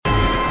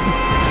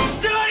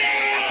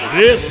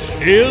This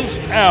is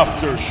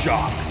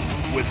Aftershock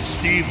with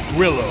Steve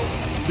Grillo,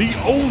 the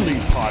only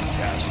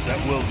podcast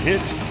that will hit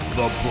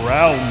the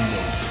brown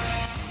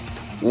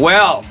note.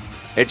 Well,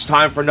 it's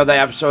time for another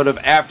episode of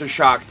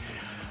Aftershock.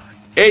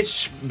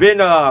 It's been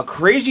a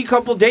crazy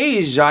couple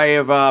days. I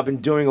have been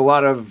doing a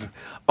lot of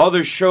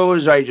other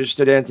shows. I just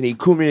did Anthony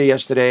Cumia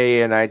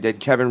yesterday, and I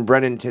did Kevin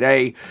Brennan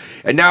today.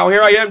 And now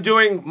here I am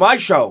doing my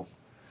show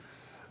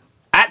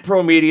at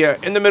Pro Media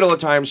in the middle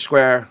of Times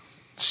Square,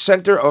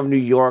 center of New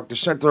York, the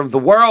center of the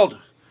world.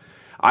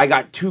 I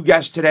got two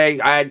guests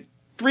today. I had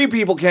three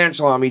people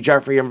cancel on me,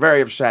 Jeffrey. I'm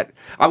very upset.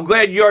 I'm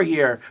glad you're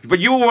here, but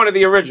you were one of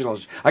the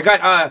originals. I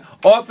got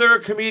author,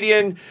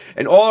 comedian,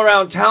 and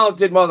all-around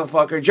talented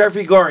motherfucker,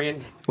 Jeffrey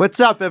Gurian. What's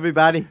up,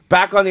 everybody?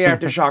 Back on the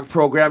Aftershock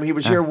program. He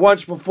was here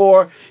once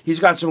before. He's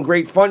got some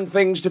great fun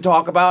things to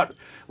talk about.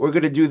 We're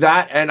going to do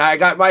that. And I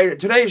got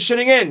today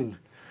sitting in,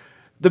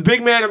 the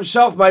big man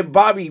himself, my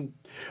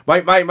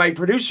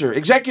producer,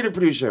 executive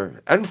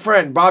producer, and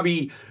friend,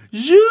 Bobby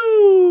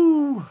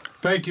Zoo.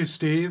 Thank you,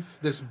 Steve.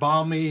 This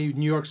balmy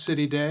New York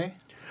City day.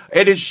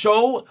 It is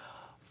so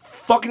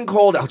fucking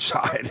cold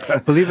outside.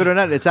 Believe it or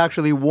not, it's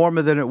actually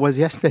warmer than it was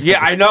yesterday.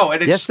 Yeah, I know.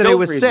 And it's yesterday still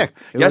was freezing. sick.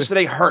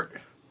 Yesterday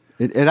hurt.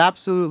 It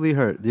absolutely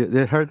hurt.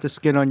 It hurt the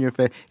skin on your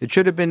face. It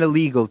should have been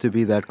illegal to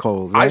be that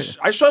cold, right?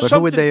 I saw but something.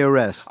 Who would they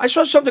arrest? I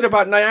saw something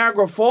about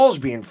Niagara Falls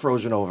being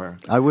frozen over.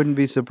 I wouldn't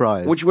be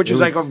surprised. Which is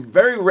like a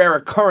very rare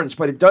occurrence,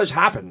 but it does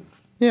happen.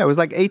 Yeah, it was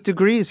like 8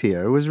 degrees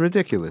here. It was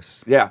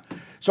ridiculous. Yeah.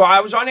 So I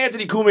was on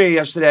Anthony Cumia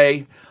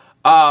yesterday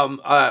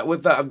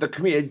with the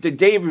comedian.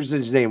 Dave was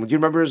his name. Do you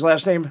remember his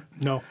last name?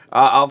 No.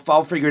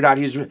 I'll figure it out.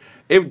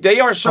 They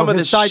are some of the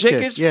his sidekick.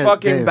 sickest Yeah,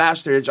 fucking Dave.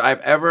 bastards I've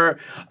ever.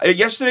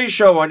 Yesterday's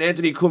show on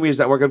Anthony Cumia's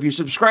network. If you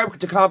subscribe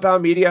to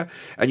Compound Media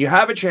and you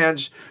have a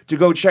chance to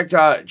go check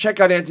out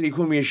Anthony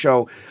Cumia's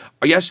show,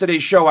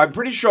 yesterday's show, I'm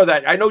pretty sure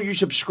that I know you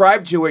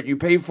subscribe to it. You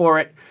pay for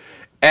it.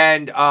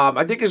 And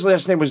I think his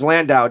last name was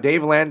Landau,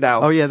 Dave Landau.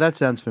 Oh, yeah, that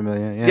sounds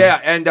familiar. Yeah,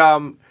 Yeah,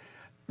 and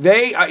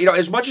they,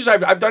 as much as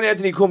I've done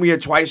Anthony Cumia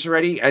twice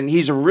already, and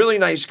he's a really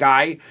nice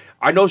guy.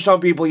 I know some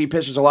people, he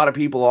pisses a lot of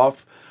people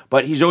off,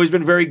 but he's always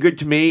been very good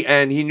to me,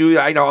 and he knew,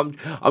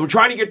 I'm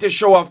trying to get this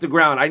show off the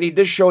ground. I need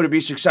this show to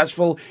be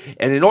successful,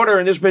 and in order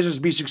in this business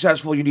to be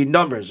successful, you need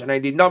numbers, and I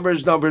need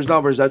numbers.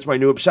 That's my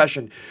new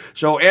obsession.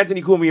 So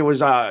Anthony Cumia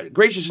was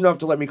gracious enough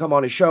to let me come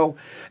on his show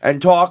and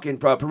talk and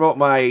promote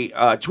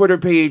my Twitter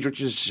page,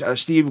 which is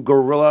Steve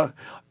Gorilla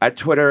at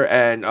Twitter,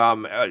 and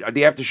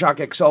the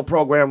Aftershock XL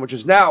program, which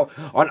is now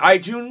on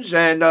iTunes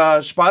and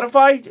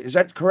Spotify. Is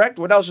that correct?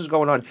 What else is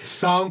going on?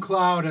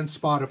 SoundCloud and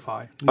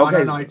Spotify. Not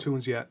on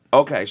iTunes yet.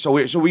 Okay, so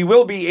you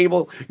will be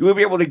able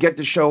to get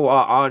the show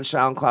on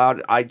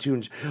SoundCloud,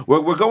 iTunes.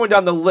 We're going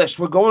down the list.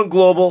 We're going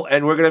global,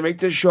 and we're gonna make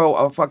this show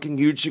a fucking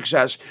huge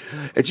success.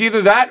 It's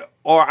either that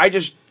or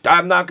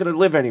I'm not gonna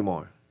live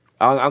anymore.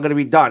 I'm going to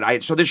be done.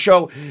 So this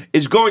show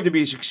is going to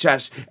be a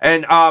success.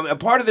 And a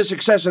part of the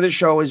success of this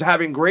show is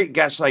having great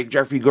guests like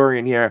Jeffrey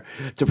Gurian here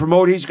to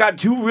promote. He's got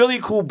two really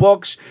cool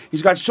books.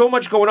 He's got so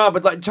much going on.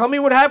 But tell me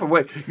what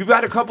happened. You've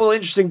had a couple of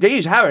interesting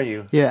days, haven't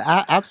you?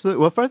 Yeah,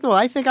 absolutely. Well, first of all,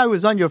 I think I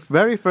was on your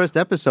very first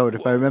episode,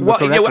 if I remember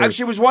correctly. Yeah,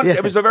 actually, it was one. Yeah.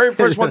 It was the very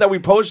first one that we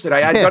posted. I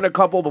had done a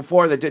couple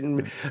before that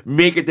didn't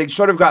make it. They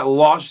sort of got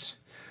lost.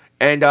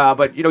 And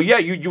but you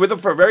were the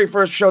very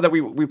first show that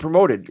we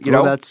promoted.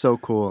 Oh, that's so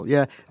cool.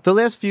 Yeah, the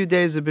last few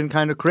days have been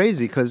kind of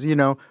crazy because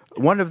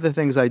one of the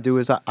things I do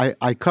is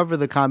I cover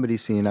the comedy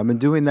scene. I've been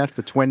doing that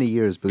for 20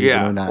 years, believe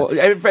it or not. Well,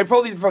 and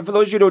for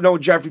those of you who don't know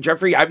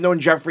Jeffrey, I've known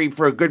Jeffrey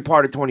for a good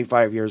part of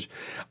 25 years.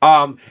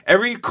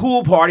 Every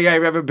cool party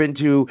I've ever been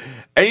to,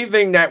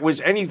 anything that was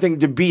anything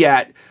to be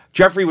at,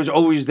 Jeffrey was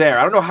always there.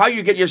 I don't know how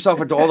you get yourself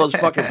into all those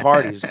fucking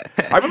parties.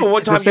 I remember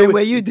one time the same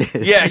way you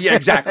did. Yeah,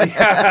 exactly.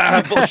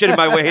 Bullshitting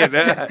my way in.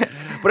 But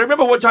I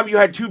remember one time you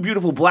had two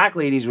beautiful black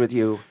ladies with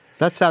you.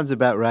 That sounds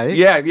about right.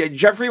 Yeah.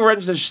 Jeffrey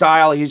runs the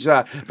style. He's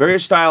very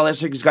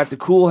stylistic. He's got the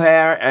cool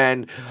hair,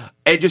 and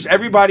just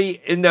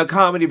everybody in the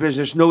comedy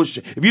business knows.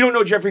 If you don't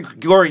know Jeffrey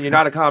Gurian, you're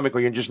not a comic, or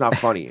you're just not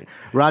funny.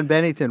 Ron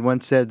Bennington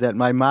once said that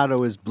my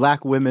motto is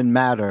 "Black women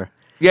matter."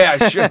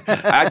 Yeah, sure.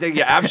 I think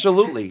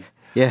absolutely.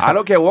 Yeah. I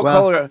don't care what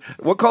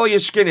color your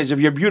skin is. If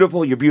you're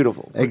beautiful, you're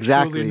beautiful.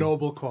 Exactly. Truly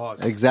noble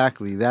cause.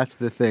 Exactly. That's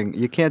the thing.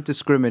 You can't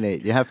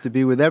discriminate. You have to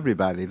be with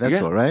everybody. That's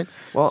all right.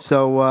 Well,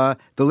 so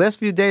the last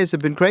few days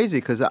have been crazy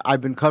because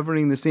I've been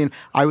covering the scene.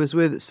 I was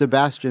with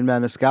Sebastian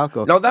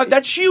Maniscalco. No,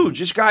 that's huge.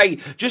 This guy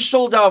just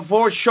sold out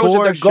 4 shows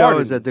Four at the Garden.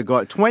 shows at the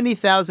Garden.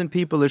 20,000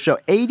 people a show.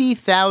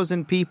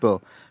 80,000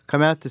 people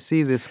come out to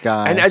see this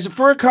guy. And as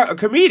for a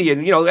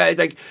comedian,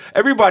 like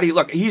everybody,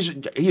 look,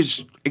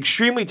 he's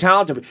extremely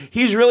talented.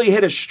 He's really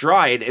hit a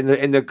stride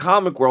in the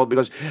comic world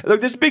because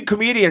look, there's big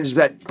comedians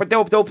but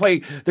they'll play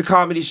the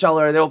Comedy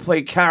Cellar, they'll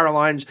play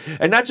Caroline's,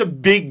 and that's a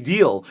big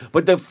deal.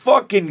 But the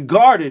fucking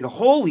Garden,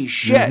 holy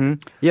shit!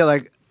 Mm-hmm. Yeah,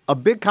 like. A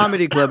big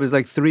comedy club is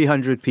like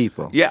 300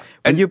 people. Yeah.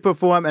 And you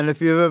perform, and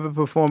if you've ever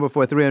performed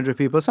before 300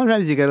 people,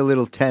 sometimes you get a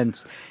little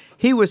tense.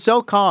 He was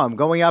so calm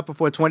going out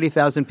before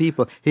 20,000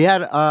 people. He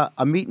had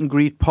a meet and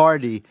greet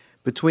party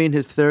between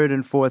his third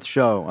and fourth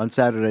show on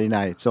Saturday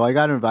night. So I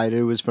got invited.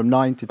 It was from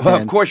 9 to 10.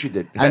 Well, of course you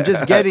did. And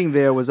just getting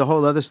there was a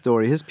whole other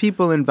story. His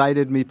people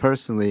invited me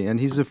personally, and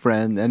he's a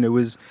friend, and it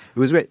was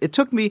great. It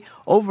took me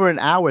over an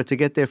hour to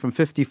get there from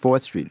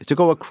 54th Street. To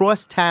go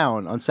across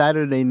town on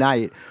Saturday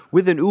night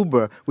with an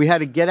Uber, we had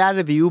to get out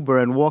of the Uber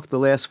and walk the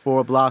last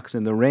 4 blocks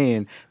in the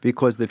rain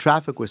because the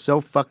traffic was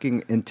so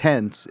fucking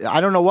intense.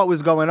 I don't know what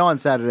was going on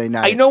Saturday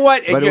night. You know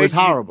what? But it was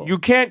horrible. You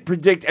can't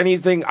predict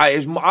anything.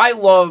 I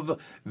love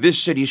this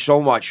city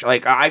so much.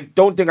 Like, I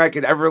don't think I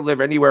could ever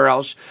live anywhere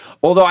else.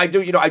 Although I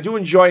do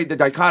enjoy the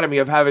dichotomy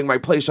of having my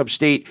place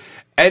upstate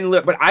and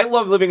live. But I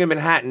love living in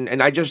Manhattan,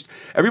 and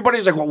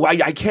everybody's like, well,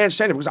 I can't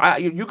stand it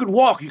because you could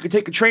walk, you could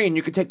take a train,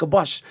 you could take a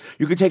bus,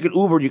 you could take an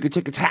Uber, you could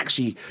take a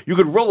taxi, you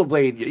could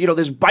rollerblade.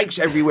 There's bikes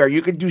everywhere.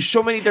 You could do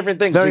so many different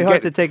things. It's very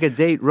hard to take a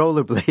date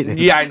rollerblading.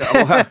 Yeah, I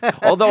know.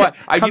 Although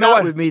Come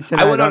out with me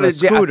tonight on a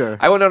scooter.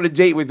 I went on a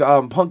date with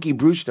Punky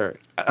Brewster.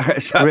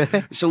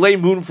 Really? Soleil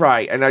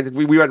Moonfry, and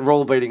we went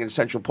rollerblading in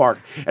Central Park.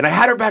 And I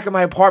had her back in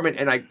my apartment,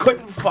 and I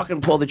couldn't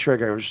fucking pull the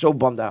trigger. I was so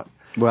bummed out.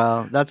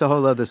 Well, that's a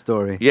whole other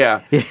story.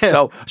 Yeah.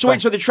 So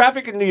wait. So the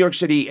traffic in New York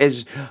City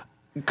is.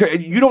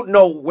 You don't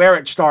know where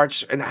it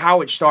starts and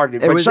how it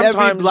started. It was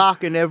every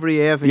block and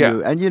every avenue.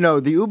 Yeah. And,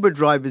 the Uber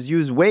drivers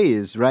use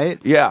Waze, right?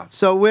 Yeah.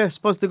 So we're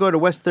supposed to go to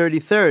West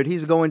 33rd.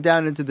 He's going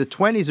down into the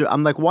 20s.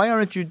 I'm like, why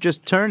aren't you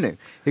just turning?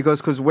 He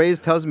goes, because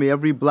Waze tells me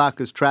every block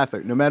is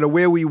traffic, no matter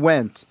where we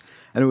went.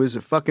 And it was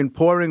a fucking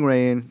pouring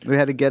rain. We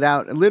had to get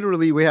out. And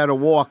literally, we had to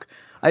walk.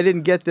 I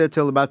didn't get there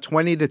till about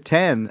 20 to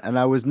 10, and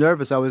I was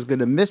nervous I was going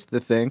to miss the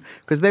thing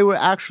because they were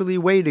actually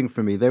waiting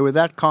for me. They were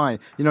that kind.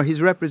 He's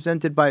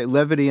represented by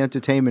Levity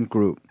Entertainment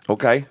Group.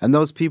 Okay. And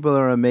those people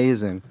are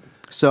amazing.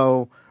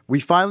 So we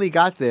finally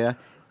got there,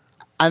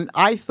 and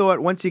I thought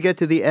once you get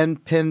to the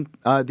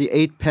the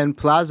 8 Penn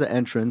Plaza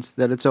entrance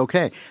that it's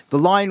okay. The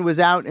line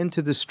was out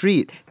into the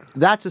street.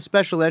 That's a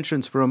special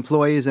entrance for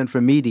employees and for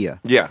media.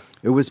 Yeah.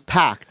 It was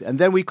packed, and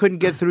then we couldn't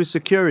get through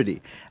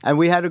security, and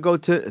we had to go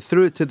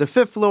through to the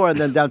 5th floor and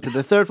then down to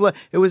the 3rd floor.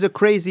 It was a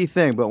crazy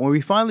thing, but when we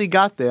finally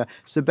got there,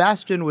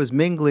 Sebastian was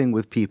mingling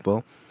with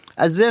people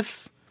as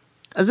if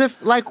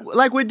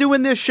like we're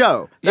doing this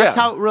show. That's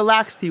how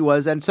relaxed he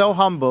was and so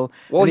humble.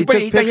 Well, and he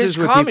took pictures his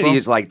with comedy people.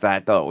 is like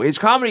that, though. His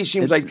comedy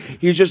seems like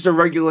he's just a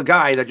regular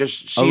guy that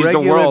just sees the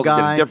world in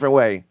a different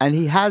way. And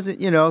he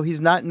hasn't,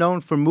 he's not known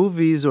for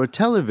movies or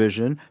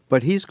television,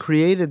 but he's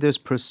created this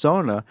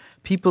persona.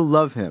 People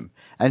love him,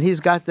 and he's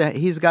got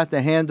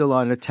the handle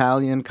on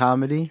Italian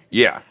comedy.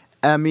 Yeah,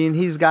 I mean,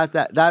 he's got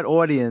that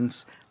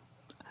audience.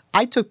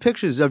 I took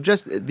pictures of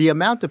just the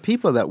amount of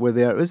people that were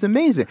there. It was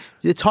amazing.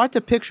 It's hard to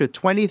picture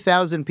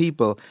 20,000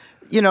 people.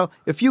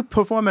 If you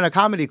perform in a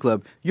comedy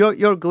club,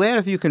 you're glad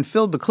if you can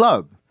fill the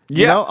club.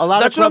 Yeah, a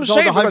lot of clubs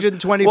hold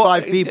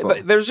 125 people.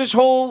 There's this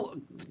whole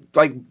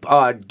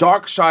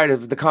dark side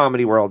of the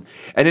comedy world,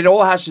 and it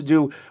all has to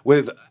do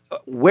with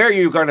where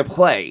you're going to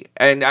play.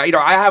 And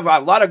I have a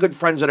lot of good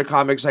friends that are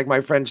comics, like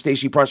my friend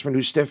Stacey Pressman,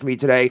 who stiffed me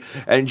today,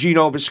 and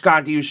Gino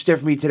Bisconti, who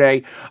stiffed me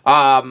today.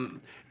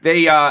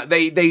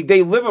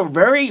 They live a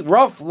very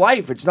rough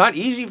life. It's not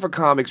easy for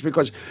comics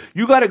because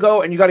you got to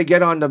go and you got to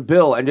get on the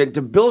bill, and then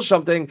to bill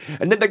something,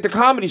 and then like the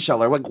Comedy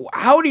Cellar. Like,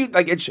 how do you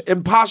it's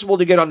impossible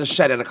to get on the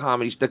set in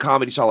the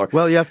Comedy Cellar.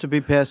 Well, you have to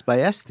be passed by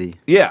Esty.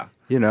 Yeah.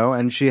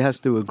 And she has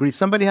to agree.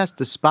 Somebody has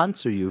to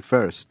sponsor you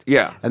first.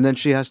 Yeah. And then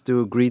she has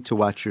to agree to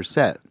watch your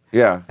set.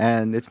 Yeah.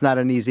 And it's not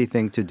an easy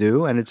thing to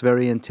do, and it's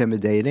very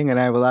intimidating. And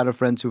I have a lot of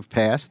friends who've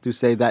passed who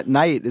say that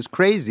night is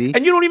crazy.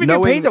 And you don't even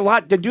get paid a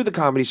lot to do the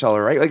Comedy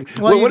Cellar, right?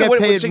 You get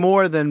paid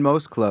more than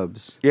most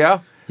clubs.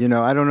 Yeah?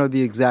 I don't know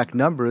the exact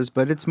numbers,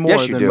 but it's more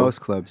than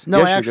most clubs. No,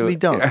 yes, I actually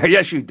don't.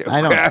 Yes, you do.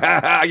 I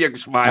don't. You're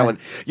smiling.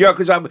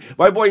 Because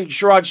my boy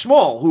Sherrod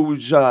Small,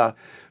 who's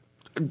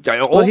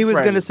he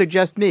was going to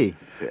suggest me.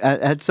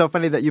 It's so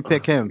funny that you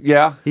pick him.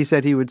 Yeah. He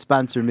said he would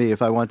sponsor me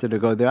if I wanted to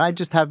go there. I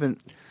just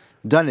haven't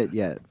done it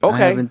yet. Okay.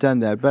 I haven't done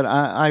that. But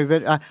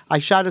I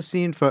shot a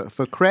scene for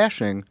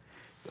Crashing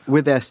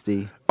with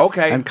Esty.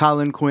 Okay. And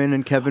Colin Quinn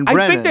and Kevin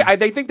Brennan. I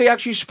think they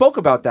actually spoke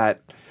about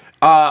that.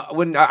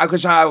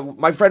 Because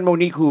my friend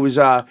Monique, who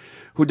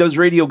does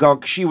Radio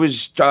Gunk, she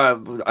was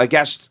a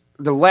guest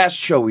the last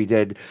show we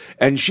did,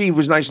 and she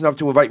was nice enough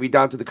to invite me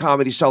down to the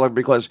Comedy Cellar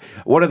because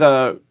one of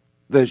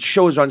the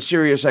shows on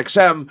Sirius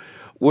XM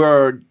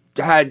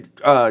had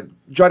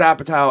Judd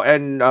Apatow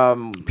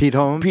and Pete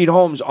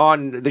Holmes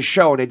on the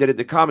show, and they did it at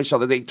the Comedy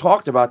Cellar. They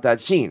talked about that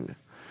scene.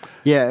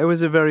 Yeah, it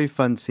was a very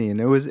fun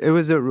scene. It was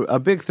a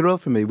big thrill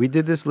for me. We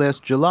did this this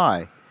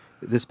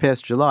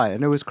past July,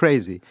 and it was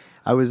crazy.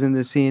 I was in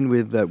the scene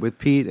with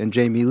Pete and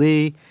Jamie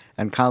Lee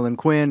and Colin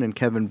Quinn and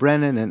Kevin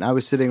Brennan, and I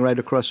was sitting right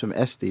across from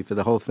Esty for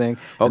the whole thing.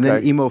 And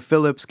then Emo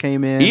Phillips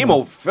came in.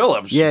 Emo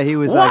Phillips? Yeah, he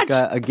was what?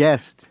 like a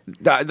guest.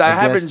 I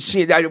haven't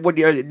seen. I would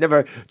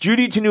never.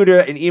 Judy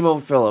Tenuta and Emo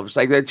Phillips,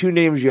 like the two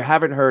names you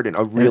haven't heard in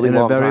a really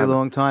long time. In a very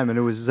long time, and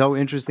it was so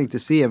interesting to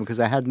see him because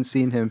I hadn't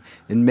seen him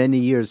in many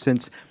years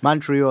since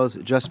Montreal's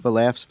Just for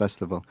Laughs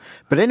festival.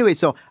 But anyway,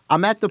 so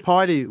I'm at the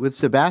party with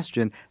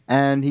Sebastian,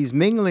 and he's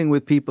mingling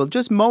with people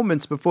just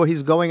moments before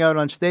he's going out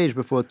on stage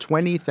before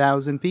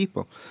 20,000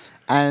 people.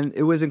 And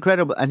it was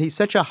incredible. And he's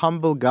such a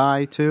humble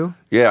guy, too.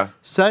 Yeah.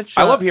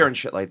 I love hearing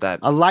shit like that.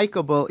 A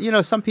likable,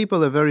 some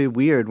people are very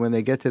weird when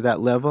they get to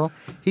that level.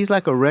 He's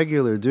like a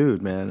regular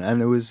dude, man.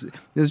 And it was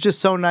just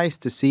so nice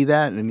to see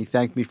that. And he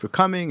thanked me for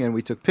coming, and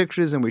we took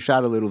pictures, and we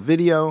shot a little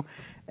video.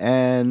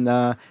 And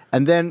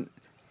then,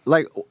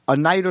 like, a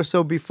night or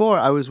so before,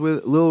 I was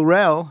with Lil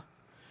Rel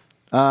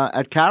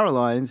at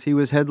Caroline's. He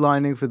was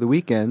headlining for the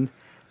weekend.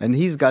 And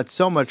he's got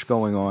so much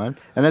going on.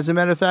 And as a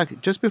matter of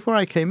fact, just before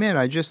I came in,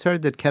 I just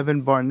heard that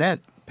Kevin Barnett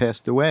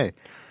passed away.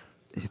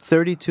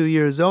 32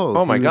 years old.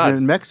 Oh, my God. He was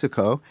in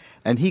Mexico,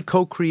 and he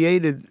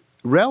co-created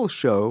Rel's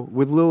show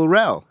with Lil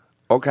Rel.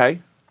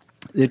 Okay.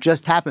 It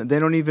just happened. They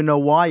don't even know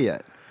why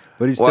yet.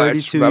 But he's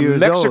 32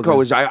 years old.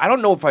 Mexico is... I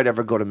don't know if I'd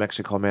ever go to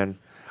Mexico, man.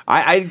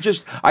 I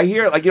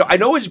hear, like, I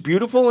know it's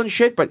beautiful and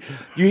shit, but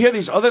you hear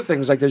these other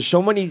things, like there's so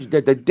many,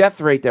 the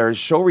death rate there is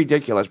so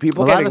ridiculous.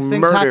 People getting murdered. A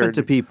lot of things happen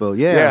to people,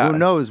 yeah. Who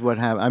knows what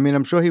happened? I mean,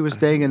 I'm sure he was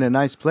staying in a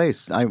nice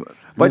place.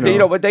 But they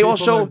people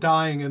also... are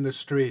dying in the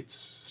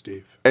streets,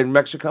 Steve. In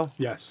Mexico?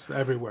 Yes,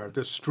 everywhere.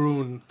 They're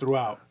strewn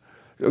throughout.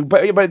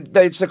 But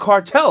it's the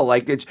cartel,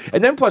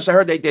 and then plus I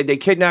heard they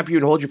kidnap you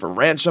and hold you for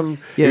ransom.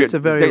 Yeah, it's a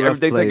very rough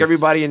they place. think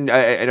everybody in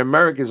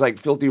America is like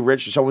filthy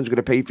rich. Someone's going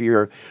to pay for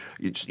your,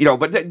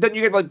 But then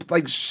you get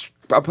like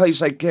a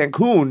place like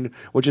Cancun,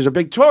 which is a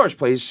big tourist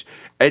place,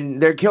 and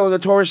they're killing the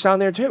tourists down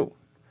there too.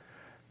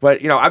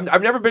 But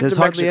I've never been There's to Mexico. There's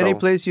hardly any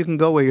place you can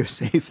go where you're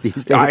safe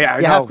these days. I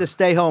you have to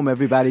stay home,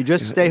 everybody.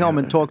 Just stay home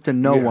and talk to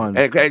no one.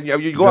 And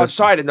you go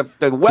outside, and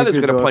the weather's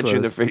going to punch you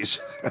in the face.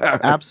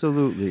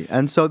 Absolutely.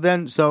 And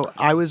so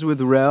I was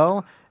with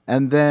Rel,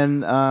 and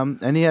then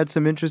and he had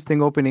some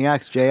interesting opening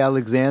acts. Jay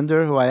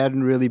Alexander, who I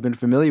hadn't really been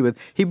familiar with,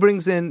 he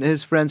brings in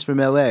his friends from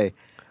L.A.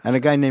 and a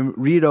guy named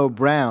Rito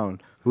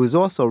Brown, who is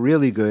also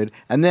really good.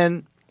 And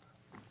then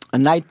a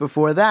night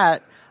before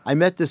that, I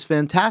met this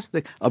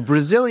a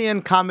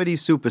Brazilian comedy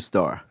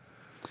superstar,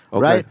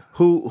 right?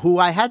 Who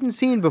I hadn't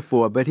seen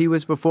before, but he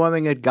was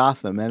performing at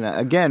Gotham. And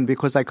again,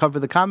 because I cover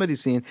the comedy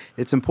scene,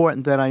 it's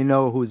important that I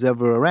know who's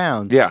ever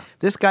around. Yeah.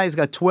 This guy's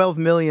got 12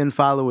 million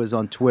followers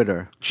on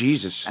Twitter.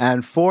 Jesus.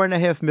 And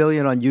 4.5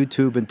 million on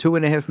YouTube and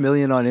 2.5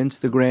 million on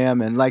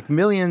Instagram and like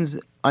millions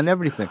on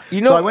everything.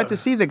 So I went to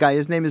see the guy.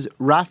 His name is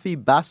Rafi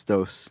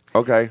Bastos.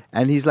 Okay.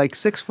 And he's like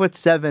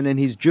 6'7" and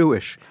he's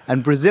Jewish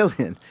and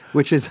Brazilian,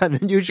 which is an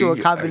unusual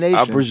combination.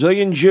 A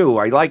Brazilian Jew.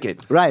 I like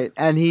it. Right.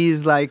 And he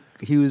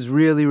was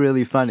really,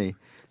 really funny.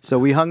 So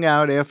we hung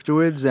out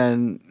afterwards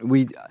and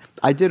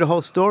I did a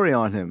whole story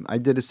on him. I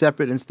did a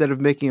separate, instead of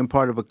making him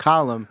part of a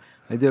column,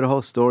 I did a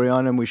whole story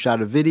on him. We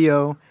shot a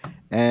video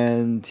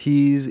and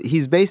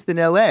he's based in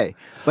LA,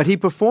 but he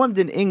performed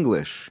in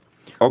English,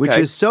 which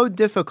is so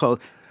difficult.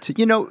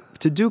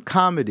 To do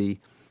comedy,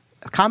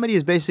 comedy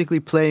is basically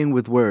playing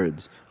with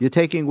words. You're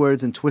taking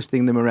words and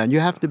twisting them around. You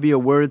have to be a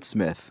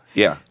wordsmith.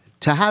 Yeah.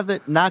 To have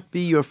it not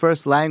be your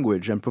first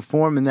language and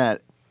perform in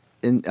that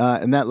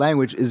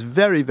language is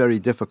very, very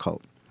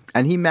difficult.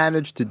 And he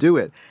managed to do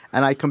it.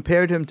 And I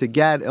compared him to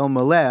Gad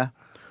Elmaleh,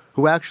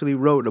 who actually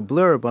wrote a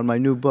blurb on my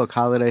new book,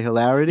 Holiday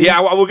Hilarity.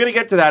 Yeah, we're going to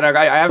get to that.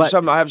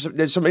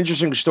 There's some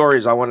interesting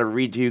stories I want to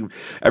read to you,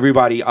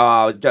 everybody.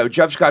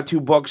 Jeff's got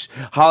 2 books,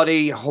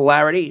 Holiday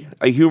Hilarity,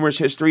 A Humorous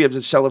History of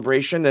the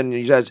Celebration, and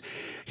he says,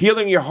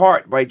 Healing Your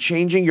Heart by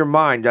Changing Your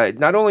Mind.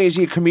 Not only is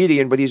he a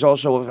comedian, but he's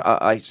also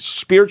a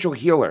spiritual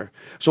healer.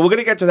 So we're going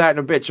to get to that in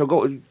a bit. So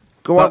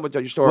go on with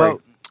your story.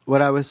 Well,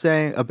 what I was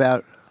saying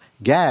about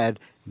Gad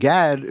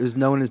is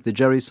known as the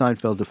Jerry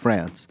Seinfeld of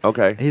France.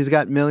 Okay. He's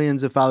got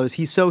millions of followers.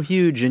 He's so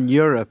huge in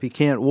Europe, he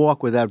can't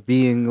walk without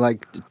being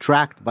like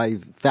tracked by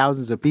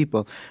thousands of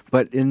people.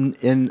 But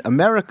in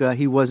America,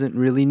 he wasn't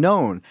really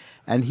known.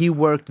 And he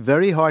worked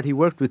very hard. He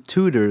worked with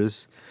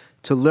tutors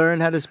to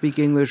learn how to speak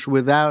English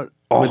without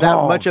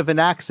much of an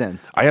accent.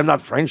 I am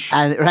not French.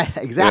 And right,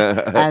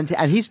 exactly.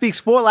 and he speaks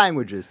 4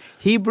 languages: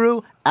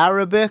 Hebrew,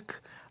 Arabic,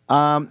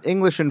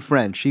 English, and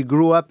French. He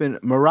grew up in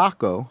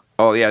Morocco.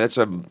 Oh, yeah, that's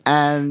a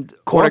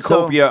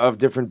cornucopia of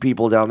different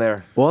people down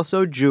there.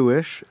 Also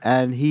Jewish,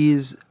 and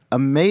he's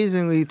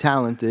amazingly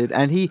talented.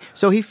 And he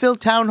filled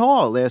Town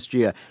Hall last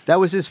year. That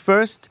was his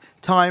first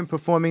time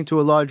performing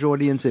to a large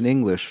audience in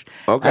English.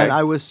 Okay. And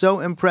I was so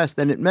impressed,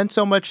 and it meant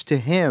so much to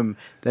him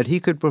that he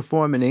could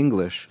perform in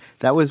English.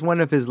 That was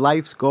one of his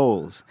life's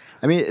goals.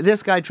 I mean,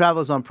 this guy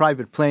travels on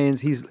private planes.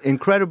 He's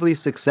incredibly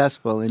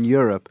successful in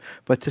Europe.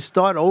 But to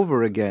start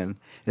over again,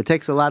 it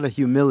takes a lot of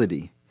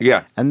humility.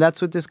 Yeah. And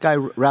that's what this guy,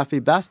 Rafi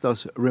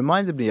Bastos,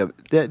 reminded me of.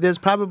 There's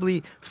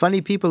probably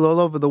funny people all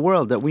over the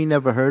world that we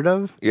never heard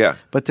of. Yeah.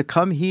 But to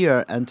come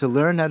here and to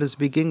learn how to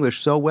speak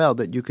English so well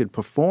that you could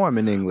perform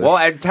in English. Well,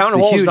 and Town it's a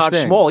Hall's huge not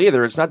thing. small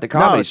either. It's not the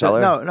Comedy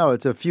Cellar. No,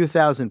 it's a few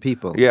thousand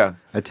people. Yeah.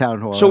 At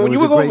Town Hall. So And when it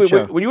you was were a great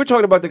show. when you were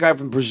talking about the guy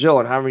from Brazil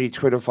and how many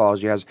Twitter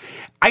followers he has,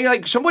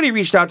 somebody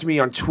reached out to me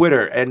on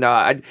Twitter and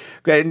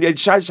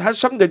it has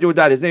something to do with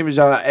that. His name is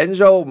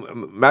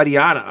Enzo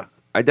Mariana.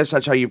 I guess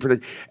that's how you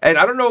pronounce. And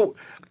I don't know.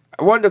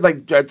 I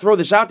wanted to throw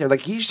this out there.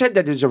 Like he said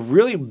that there's a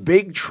really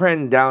big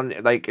trend down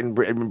like in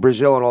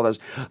Brazil and all this.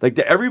 Like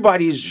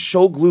everybody's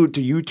so glued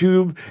to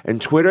YouTube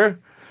and Twitter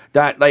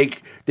that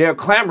like they're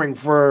clamoring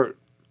for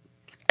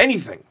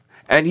anything.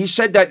 And he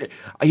said that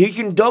he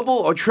can double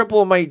or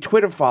triple my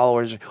Twitter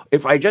followers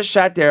if I just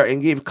sat there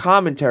and gave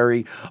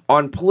commentary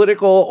on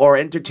political or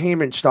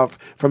entertainment stuff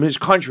from his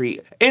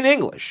country in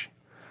English.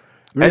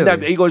 Really? And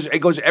that he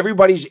goes,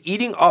 everybody's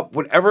eating up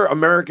whatever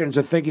Americans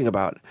are thinking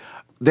about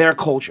their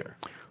culture.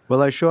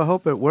 Well, I sure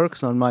hope it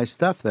works on my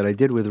stuff that I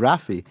did with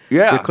Rafi.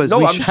 Yeah. Because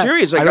No, I'm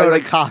serious. Like, I wrote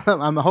like- a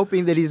column. I'm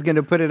hoping that he's going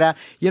to put it out.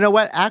 You know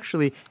what?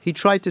 Actually, he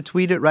tried to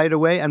tweet it right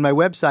away, and my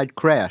website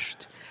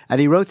crashed. And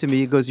he wrote to me,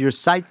 he goes, your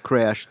site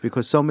crashed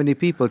because so many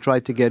people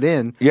tried to get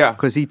in. Yeah.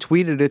 Because he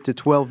tweeted it to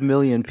 12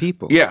 million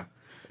people. Yeah.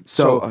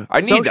 So I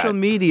need social that.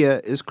 media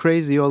is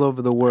crazy all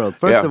over the world.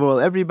 First Yeah. of all,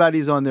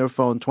 everybody's on their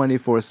phone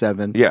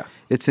 24/7. Yeah.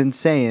 It's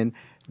insane.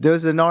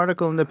 There's an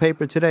article in the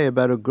paper today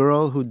about a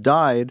girl who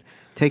died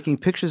taking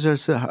pictures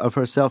of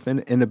herself in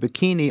a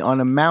bikini on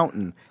a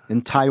mountain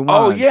in Taiwan.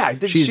 Oh, yeah. I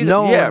did She's see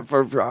known, that. Yeah,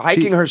 for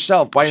hiking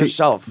herself by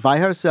herself. By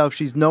herself.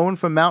 She's known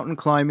for mountain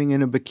climbing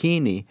in a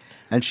bikini,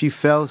 and she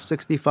fell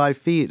 65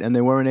 feet, and they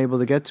weren't able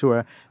to get to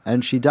her,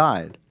 and she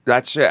died.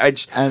 That's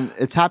it. And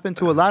it's happened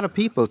to a lot of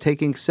people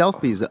taking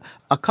selfies.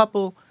 A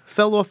couple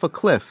fell off a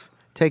cliff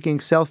taking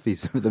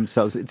selfies of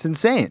themselves. It's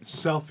insane.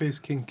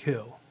 Selfies can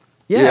kill.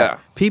 Yeah.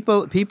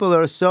 People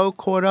are so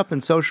caught up in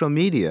social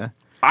media.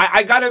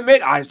 I gotta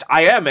admit,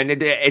 I am, and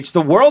it's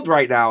the world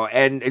right now,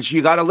 and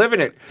you gotta live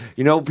in it.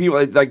 You know,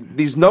 people like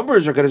these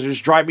numbers are gonna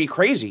just drive me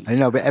crazy. I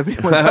know, but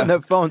everyone's on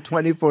their phone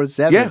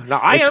 24/7. Yeah, no,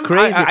 I it's am.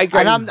 crazy, I-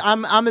 and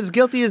I'm as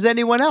guilty as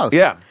anyone else.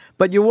 Yeah.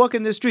 But you walk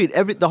in the street,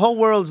 the whole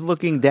world's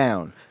looking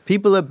down.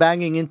 People are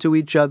banging into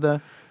each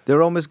other.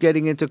 They're almost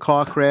getting into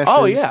car crashes.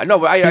 Oh, yeah. No,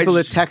 but people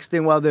just- are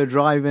texting while they're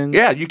driving.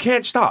 Yeah, you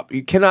can't stop.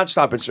 You cannot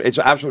stop. It's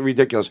absolutely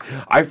ridiculous.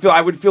 I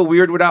would feel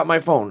weird without my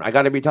phone. I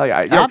got to be telling you.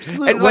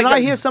 Absolutely. And when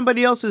I hear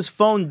somebody else's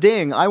phone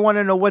ding, I want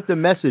to know what the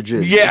message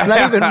is. Yeah. It's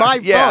not even my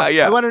phone.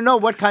 Yeah. I want to know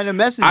what kind of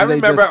message I they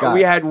remember just got.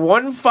 we had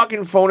one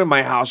fucking phone in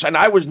my house, and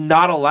I was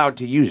not allowed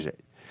to use it.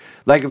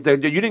 Like if you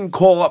didn't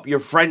call up your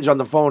friends on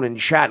the phone and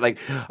chat. Like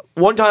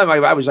one time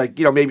I was like,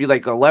 maybe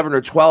like 11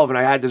 or 12, and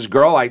I had this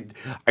girl.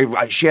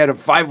 She had a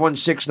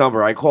 516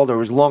 number. I called her. It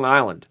was Long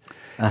Island,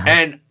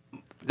 and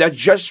they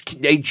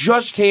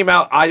just came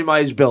out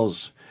itemized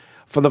bills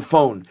for the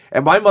phone,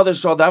 and my mother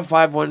saw that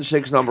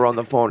 516 number on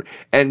the phone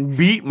and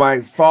beat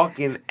my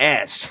fucking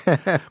ass.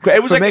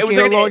 It was like making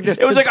a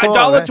long-distance call,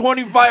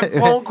 $1.25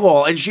 phone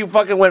call, and she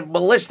fucking went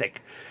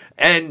ballistic,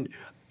 and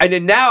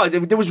then now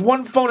there was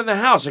one phone in the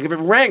house. Like if it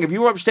rang, if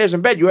you were upstairs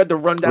in bed, you had to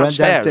run downstairs.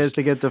 Run downstairs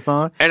to get the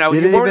phone. And they you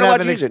didn't weren't even allowed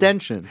have an to use it.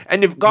 extension.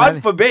 And if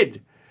God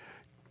forbid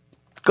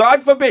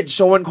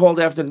someone called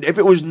after, if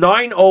it was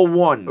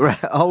 9:01. Right.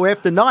 Oh,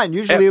 after 9.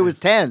 Usually it was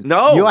 10.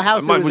 No, Your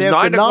house it was was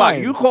after 9 o'clock.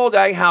 9. You called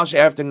that house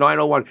after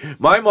 9:01.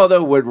 My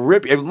mother would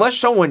rip you, unless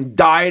someone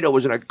died or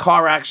was in a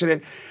car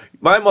accident.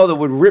 My mother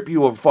would rip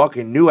you a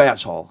fucking new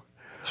asshole.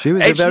 She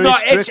was It's a very not.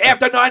 strict. It's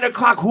after 9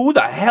 o'clock. Who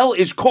the hell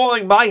is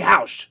calling my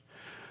house?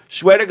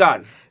 Swear to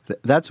God.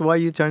 That's why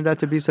you turned out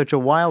to be such a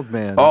wild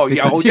man. Oh,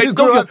 yeah. Because Oh, yeah, you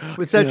don't grew you- up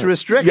with such Yeah.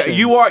 restrictions. Yeah,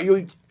 you are.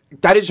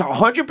 That is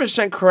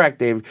 100% correct,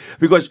 Dave.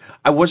 Because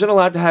I wasn't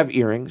allowed to have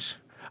earrings.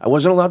 I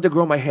wasn't allowed to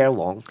grow my hair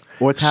long.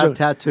 Or to have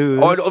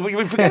tattoos. Oh,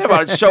 no, forget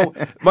about it. So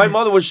my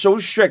mother was so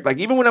strict. Like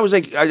even when I was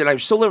like, I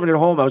was still living at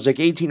home. I was like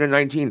 18 or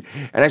 19,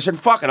 and I said,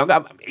 "Fuck it,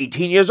 I'm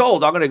 18 years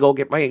old. I'm gonna go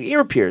get my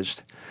ear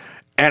pierced."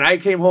 And I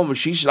came home and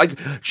she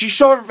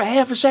saw it for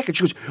half a second.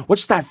 She goes,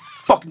 "What's that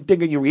fucking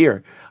thing in your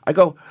ear?" I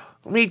go,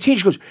 "I'm 18."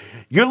 She goes,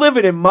 "You're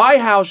living in my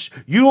house.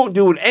 You don't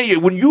do it any.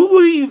 When you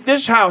leave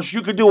this house,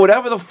 you can do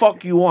whatever the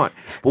fuck you want.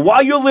 But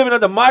while you're living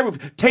under my roof,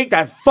 take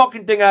that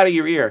fucking thing out of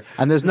your ear."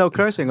 And there's no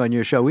cursing on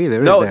your show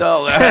either, No, is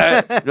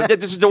there? no.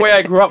 This is the way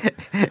I grew up.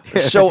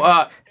 So,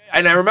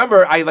 and I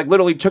remember I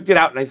literally took it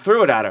out and I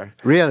threw it at her.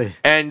 Really?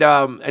 And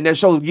then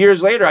so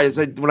years later,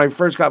 when I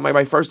first got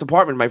my first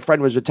apartment, my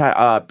friend was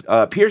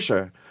a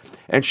piercer,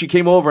 and she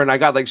came over and I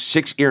got like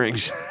 6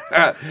 earrings,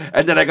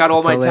 and then I got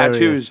all That's my hilarious.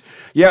 tattoos.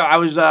 Yeah, I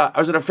was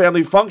at a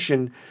family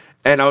function,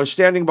 and I was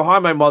standing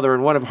behind my mother,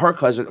 and one of her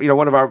cousins,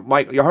 one of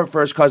her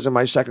first cousin,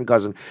 my second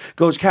cousin,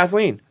 goes,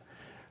 "Kathleen,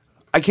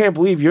 I can't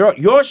believe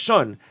your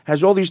son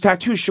has all these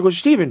tattoos." She goes,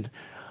 "Stephen,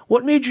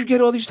 what made you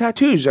get all these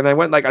tattoos? And I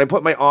went I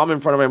put my arm in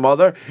front of my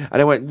mother,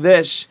 and I went,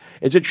 this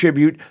is a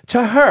tribute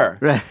to her.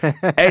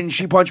 And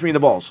she punched me in the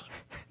balls.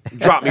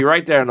 Dropped me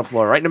right there on the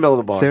floor, right in the middle of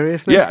the bar.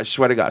 Seriously? Yeah, I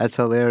swear to God. That's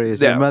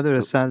hilarious. Yeah. Your mother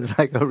sounds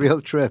like a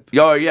real trip.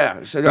 Oh,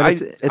 yeah. So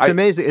But it's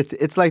amazing.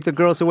 It's like the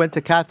girls who went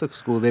to Catholic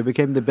school. They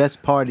became the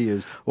best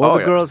partiers. All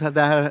the girls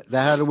that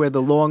had to wear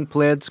the long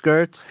plaid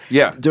skirts.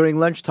 Yeah. During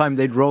lunchtime,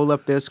 they'd roll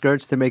up their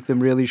skirts to make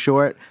them really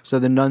short so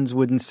the nuns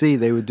wouldn't see.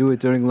 They would do it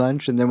during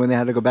lunch, and then when they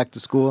had to go back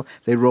to school,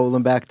 they'd roll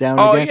them back down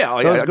again.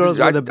 Those girls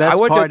were the best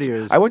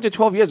partiers. I went to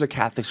 12 years of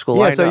Catholic school.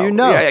 Yeah, I so know. you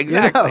know. Yeah,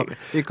 exactly. You know,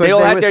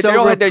 because they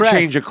all had their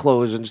change of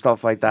clothes and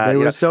stuff like that. They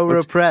were so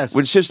repressed.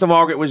 When Sister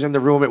Margaret was in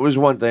the room, it was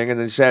one thing, and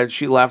then said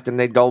she left, and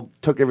they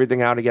took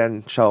everything out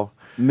again. So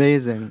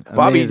amazing.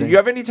 Bobby, do you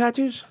have any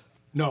tattoos?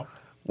 No.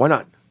 Why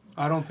not?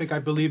 I don't think I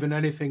believe in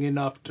anything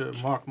enough to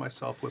mark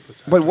myself with a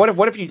tattoo. But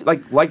what if you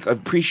like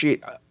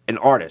appreciate an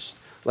artist,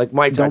 like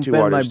my Don't tattoo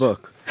bend artist? my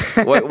book.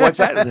 What's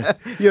that?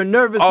 You're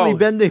nervously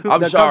bending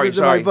I'm the sorry, covers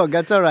of my book.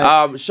 That's all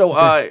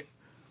right.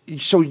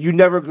 So you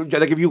never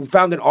if you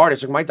found an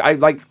artist I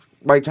like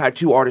my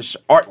tattoo artist's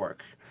artwork,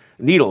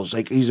 Needles.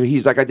 Like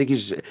he's like I think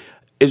his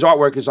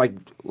artwork is like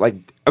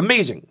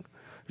amazing.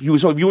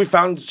 So if you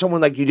found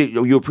someone like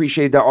you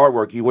appreciated that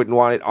artwork, you wouldn't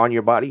want it on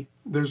your body.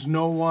 There's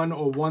no one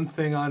or one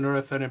thing on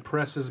earth that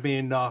impresses me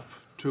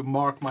enough to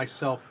mark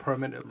myself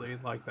permanently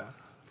like that.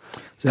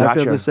 So I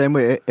feel the same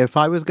way. If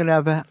I was going to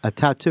have a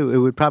tattoo, it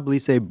would probably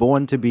say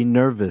 "Born to be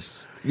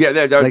nervous." Yeah,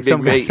 like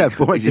some guys have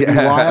 "Born to be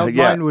wild."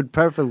 Mine would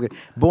perfectly.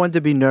 "Born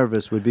to be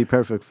nervous" would be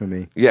perfect for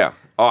me. Yeah.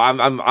 Oh,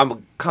 I'm a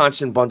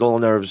constant bundle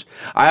of nerves.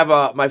 I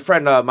have my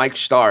friend Mike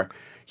Starr.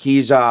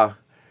 He's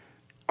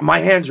my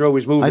hands are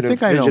always moving. I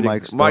think and I know fidgeting.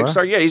 Mike Starr. Mike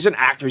Starr, yeah, he's an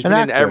actor. He's been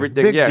in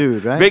everything. Big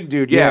dude, right? Big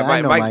dude, yeah.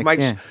 I know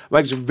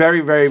Mike's a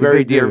very, very,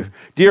 very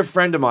dear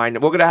friend of mine.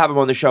 We're gonna have him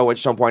on the show at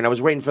some point. I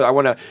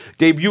want to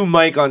debut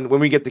Mike on when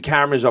we get the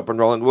cameras up and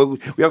rolling.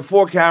 We have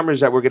 4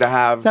 cameras that we're gonna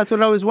have. That's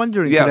what I was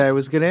wondering today. I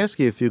was gonna ask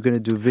you if you're gonna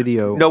do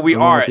video. No, we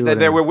are.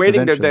 We're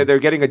waiting. Eventually. They're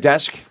getting a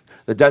desk.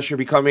 The desk should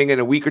be coming in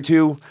a week or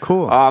 2.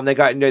 Cool. They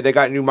got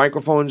new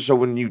microphones, so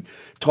when you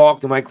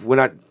talk, the mic we're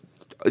not.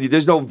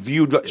 There's no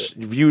viewed.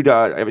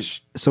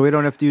 So we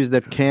don't have to use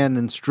that can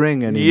and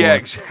string anymore. Yeah,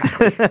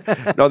 exactly.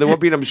 No, there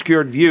won't be an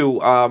obscured view.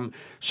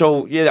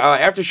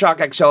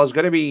 Aftershock XL is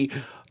going to be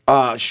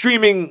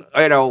streaming.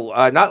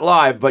 Not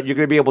live, but you're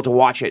going to be able to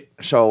watch it.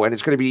 So, and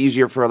it's going to be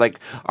easier for like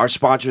our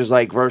sponsors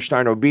like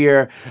Versteiner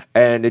Beer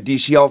and the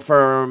DCL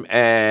firm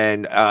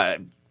and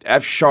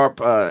F Sharp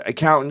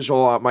accountants.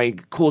 All my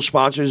cool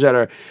sponsors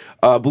that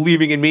are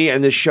believing in me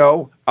and this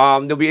show.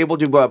 They'll be able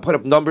to put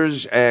up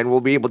numbers, and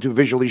we'll be able to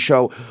visually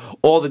show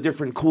all the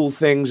different cool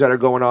things that are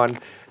going on.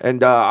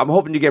 And I'm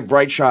hoping to get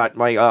Bright Shot,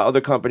 my other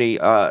company,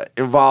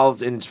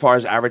 involved in as far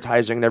as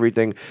advertising and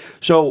everything.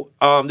 So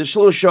this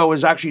little show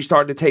is actually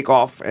starting to take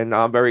off, and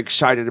I'm very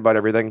excited about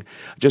everything.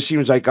 It just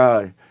seems like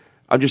I'm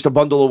just a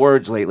bundle of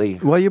words lately.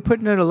 Well, you're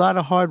putting in a lot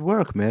of hard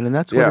work, man, and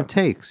that's what it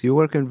takes. You're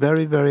working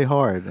very, very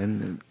hard,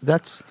 and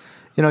that's...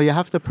 you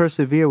have to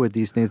persevere with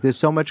these things. There's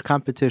so much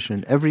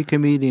competition. Every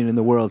comedian in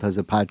the world has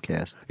a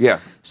podcast. Yeah.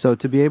 So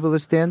to be able to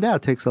stand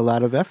out takes a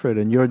lot of effort,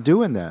 and you're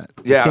doing that.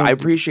 Yeah, I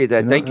appreciate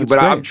that. Thank you. But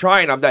great. I'm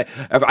trying.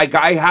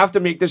 I have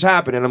to make this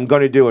happen, and I'm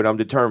going to do it. I'm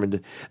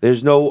determined.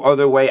 There's no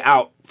other way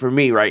out for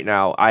me right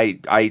now. I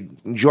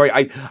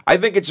enjoy. I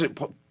think it's a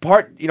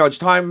part. It's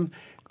time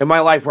in my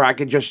life where I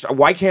can just,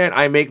 why can't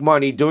I make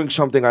money doing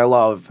something I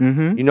love?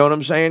 Mm-hmm. You know what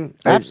I'm saying?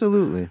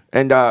 Absolutely.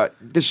 And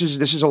this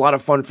is a lot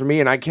of fun for me,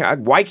 and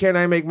why can't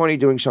I make money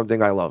doing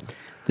something I love?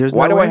 There's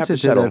why no do I answer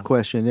have to to that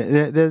question.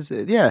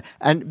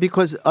 And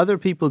because other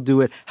people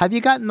do it. Have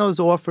you gotten those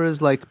offers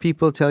like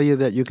people tell you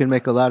that you can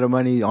make a lot of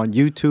money on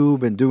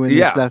YouTube and doing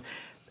this stuff?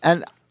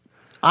 And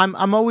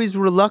I'm always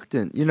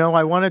reluctant.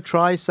 I want to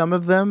try some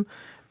of them,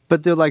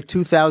 but they're like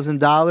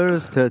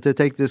 $2,000 to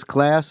take this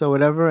class or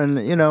whatever, and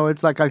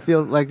it's like I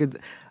feel like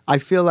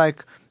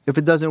if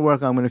it doesn't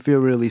work, I'm going to feel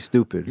really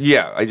stupid.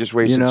 Yeah, I just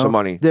wasted some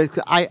money.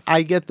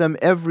 I get them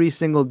every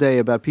single day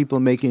about people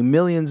making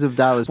millions of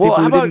dollars. People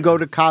who didn't go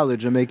to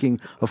college are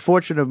making a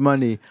fortune of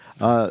money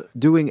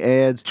doing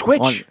ads,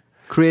 Twitch,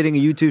 creating a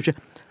YouTube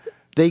channel.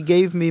 They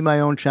gave me my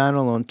own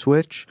channel on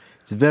Twitch.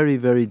 It's very,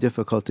 very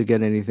difficult to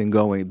get anything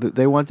going.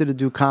 They wanted to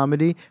do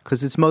comedy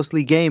because it's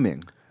mostly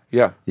gaming.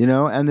 Yeah.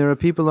 And there are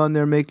people on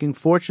there making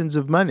fortunes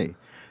of money.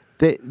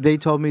 They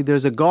told me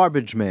there's a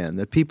garbage man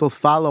that people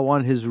follow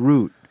on his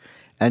route,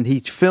 and he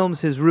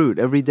films his route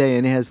every day,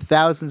 and he has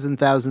thousands and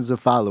thousands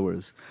of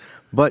followers.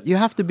 But you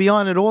have to be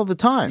on it all the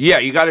time. Yeah,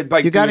 you got to.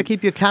 You got to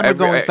keep your camera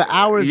going for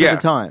hours at a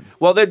time.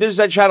 Well, there's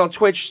that channel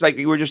Twitch, like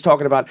you were just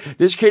talking about.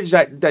 There's kids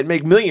that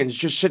make millions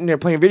just sitting there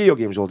playing video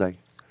games all day.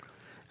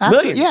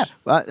 Absolutely,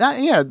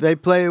 millions. Yeah. They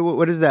play.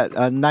 What is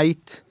that?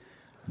 Night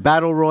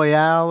Battle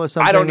Royale or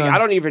something? I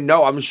don't even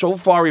know. I'm so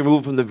far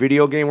removed from the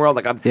video game world.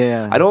 Like I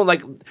don't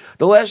like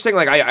the last thing.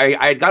 Like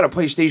I got a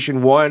PlayStation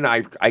 1.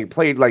 I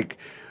played like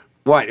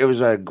it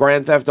was a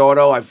Grand Theft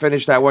Auto. I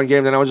finished that one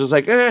game, then I was just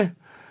like, But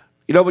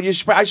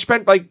I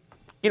spent like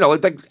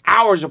like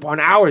hours upon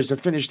hours to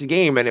finish the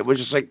game, and it was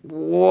just like,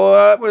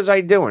 what was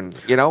I doing?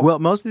 Well,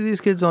 most of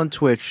these kids on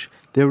Twitch,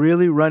 they're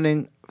really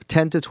running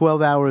 10 to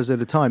 12 hours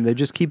at a time. They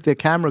just keep their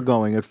camera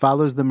going. It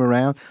follows them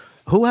around.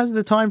 Who has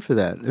the time for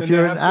that? If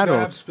you're an adult,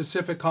 they have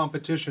specific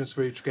competitions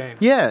for each game.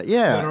 Yeah.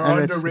 That are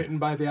underwritten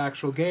by the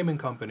actual gaming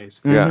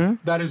companies. Yeah.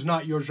 That is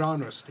not your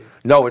genre, Steve.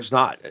 No, it's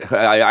not.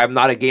 I'm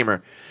not a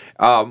gamer,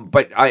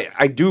 but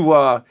I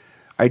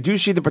do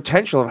see the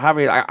potential of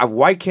having.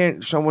 Why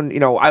can't someone?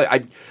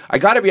 I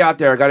got to be out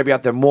there. I got to be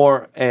out there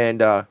more,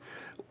 and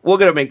we're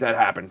gonna make that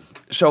happen.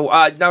 So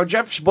now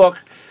Jeff's book.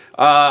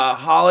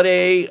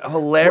 Holiday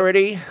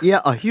Hilarity. Yeah,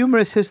 A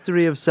Humorous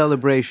History of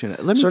Celebration.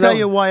 Let me tell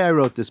you why I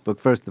wrote this book,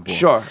 first of all.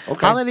 Sure,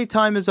 okay. Holiday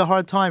time is a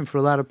hard time for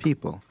a lot of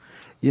people.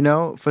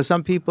 For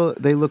some people,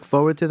 they look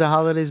forward to the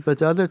holidays, but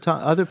to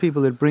other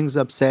people, it brings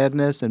up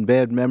sadness and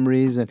bad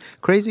memories, and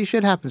crazy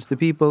shit happens to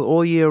people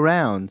all year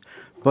round.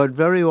 But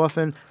very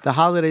often, the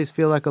holidays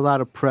feel like a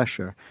lot of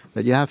pressure,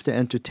 that you have to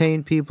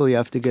entertain people, you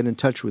have to get in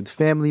touch with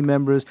family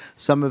members.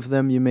 Some of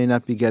them you may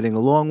not be getting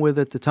along with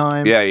at the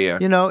time. Yeah.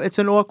 It's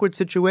an awkward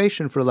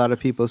situation for a lot of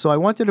people. So I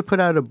wanted to put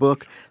out a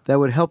book that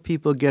would help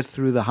people get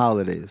through the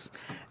holidays.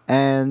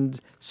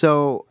 And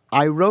so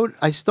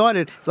I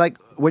started, like,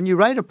 when you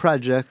write a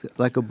project,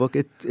 like a book,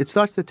 it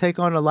starts to take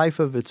on a life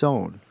of its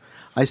own.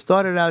 I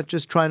started out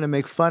just trying to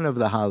make fun of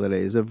the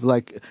holidays, of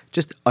like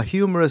just a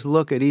humorous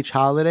look at each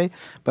holiday,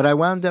 but I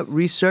wound up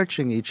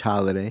researching each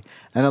holiday,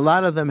 and a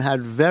lot of them had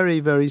very,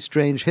 very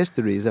strange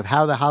histories of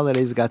how the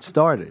holidays got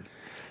started.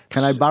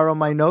 Can I borrow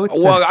my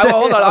notes? Well,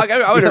 hold on.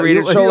 I want to read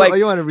it. So,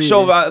 you want to read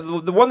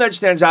it? The one that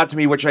stands out to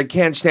me, which I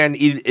can't stand,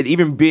 it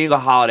even being a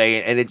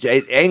holiday, and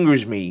it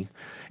angers me,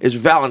 is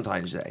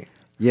Valentine's Day.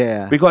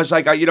 Yeah. Because,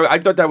 I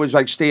thought that was,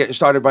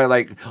 started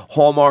by,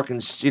 Hallmark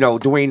and,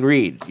 Dwayne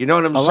Reed. You know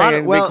what I'm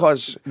saying?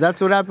 Because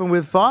that's what happened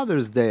with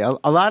Father's Day.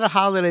 A lot of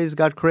holidays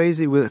got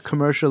crazy with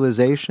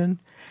commercialization.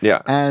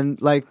 Yeah. And,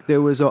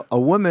 there was a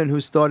woman who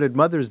started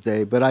Mother's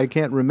Day, but I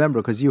can't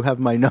remember because you have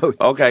my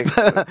notes. Okay.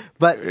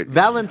 But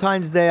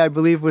Valentine's Day, I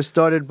believe, was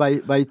started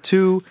by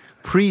two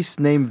priests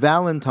named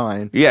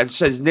Valentine. Yeah, it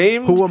says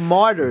named who were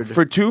martyred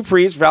for two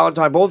priests,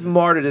 Valentine, both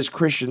martyred as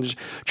Christians,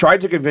 tried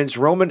to convince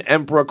Roman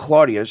Emperor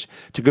Claudius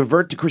to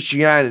convert to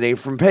Christianity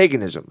from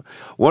paganism.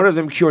 One of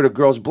them cured a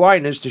girl's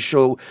blindness to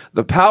show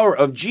the power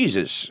of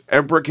Jesus.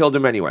 Emperor killed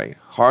him anyway.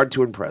 Hard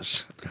to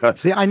impress.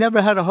 See, I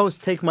never had a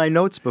host take my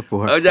notes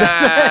before. Usually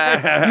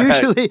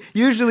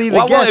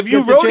the guest well, if you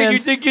gets wrote a it, chance. you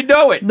think you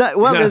know it. No,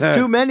 well, there's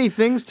too many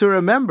things to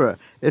remember.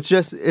 It's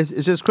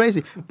just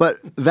crazy.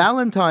 But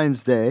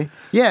Valentine's Day,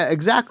 yeah,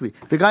 exactly.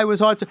 The guy was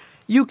hard to.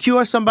 You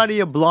cure somebody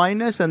of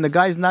blindness, and the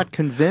guy's not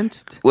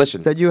convinced.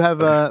 Listen, that you have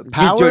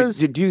powers.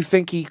 Do you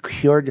think he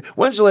cured?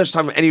 When's the last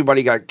time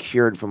anybody got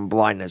cured from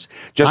blindness?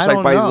 Just I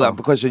don't know.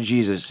 Because of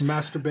Jesus.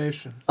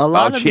 Masturbation. A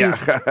lot of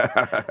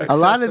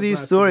these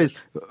stories.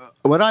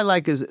 What I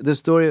like is the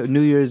story of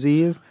New Year's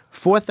Eve.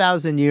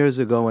 4,000 years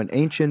ago in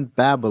ancient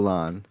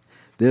Babylon,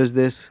 there's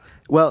this.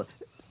 Well,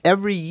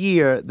 every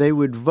year they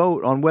would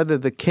vote on whether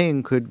the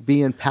king could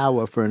be in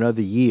power for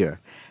another year,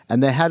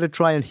 and they had to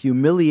try and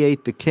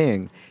humiliate the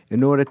king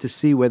in order to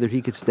see whether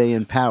he could stay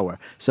in power.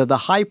 So the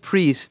high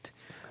priest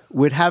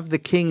would have the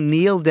king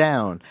kneel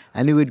down,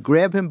 and he would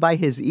grab him by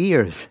his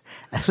ears.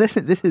 And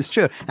listen, this is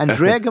true. And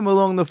drag him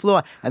along the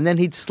floor. And then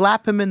he'd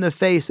slap him in the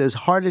face as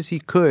hard as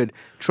he could,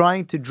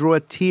 trying to draw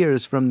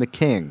tears from the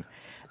king.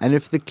 And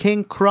if the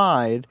king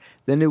cried,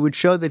 then it would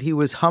show that he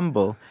was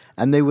humble,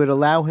 and they would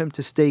allow him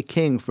to stay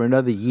king for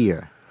another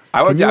year.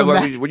 When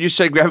you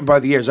said grab him by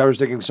the ears, I was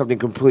thinking something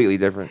completely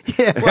different.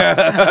 Yeah,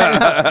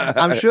 well,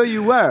 I'm sure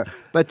you were.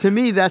 But to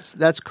me,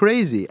 that's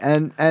crazy.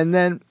 And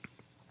then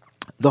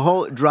the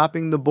whole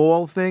dropping the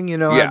ball thing,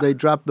 how they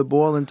dropped the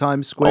ball in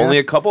Times Square. Only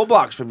a couple of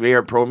blocks from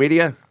here, Pro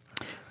Media.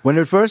 When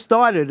it first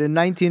started in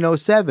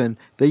 1907,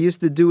 they used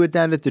to do it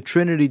down at the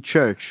Trinity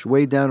Church,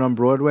 way down on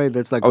Broadway.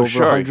 That's over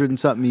 100 and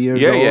something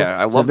years old.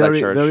 Yeah, I love that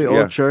church. Very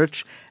old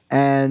church.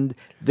 And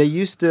they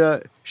used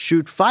to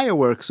shoot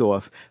fireworks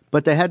off,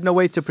 but they had no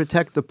way to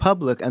protect the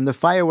public, and the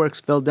fireworks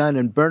fell down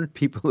and burnt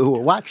people who were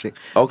watching.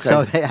 Okay.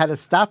 So they had to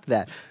stop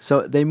that.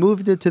 So they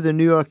moved it to the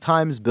New York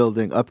Times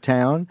building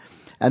uptown,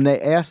 and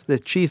they asked the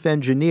chief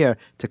engineer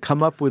to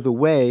come up with a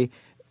way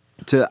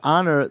to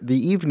honor the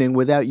evening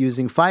without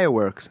using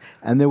fireworks.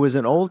 And there was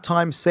an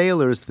old-time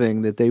sailors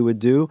thing that they would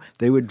do.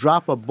 They would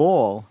drop a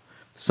ball,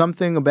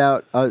 something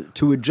about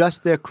to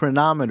adjust their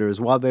chronometers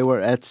while they were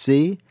at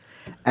sea.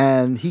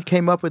 And he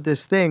came up with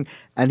this thing,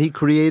 and he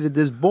created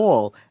this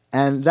ball.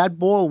 And that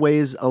ball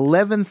weighs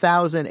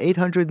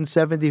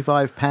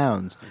 11,875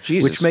 pounds,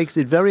 Jesus. Which makes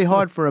it very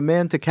hard for a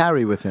man to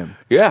carry with him.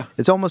 Yeah.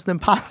 It's almost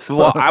impossible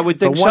Well, I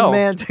would think for one so.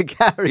 man to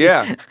carry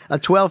a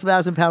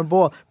 12,000-pound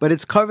ball. But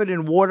it's covered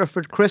in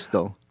Waterford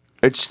crystal.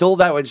 It's still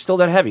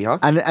that heavy, huh?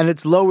 And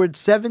it's lowered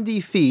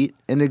 70 feet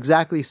in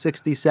exactly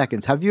 60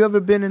 seconds. Have you ever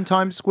been in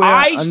Times Square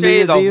on New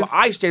Year's Eve?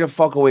 I stay the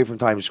fuck away from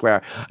Times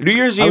Square. New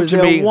Year's Eve I was to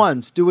there me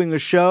once doing a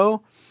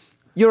show.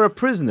 you're a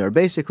prisoner,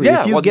 basically.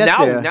 Yeah, if you well, get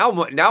there,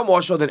 now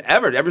more so than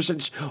ever. Ever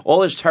since all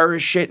this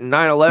terrorist shit and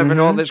 9/11,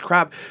 all this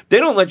crap, they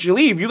don't let you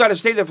leave. You got to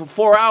stay there for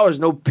 4 hours,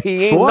 no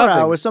peeing, 4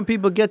 nothing. hours. Some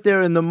people get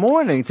there in the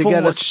morning to For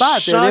get a what-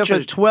 spot. They're there such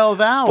for a- 12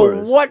 For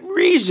hours. what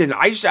reason?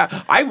 I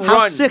How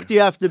run. sick do you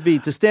have to be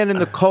to stand in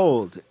the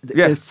cold?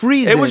 Yeah.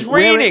 Freezing. It was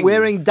raining.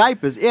 Wearing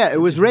diapers. Yeah, it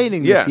was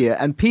raining this Yeah. year.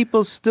 And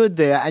people stood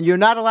there, and you're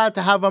not allowed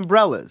to have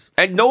umbrellas.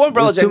 And no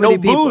umbrellas There's and too no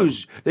many people.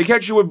 booze. They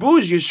catch you with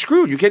booze, you're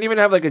screwed. You can't even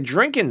have like a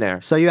drink in there.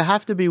 So you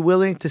have to be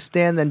willing to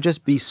stand and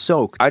just be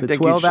soaked I for think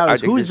 12 I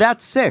hours. think Who's it's-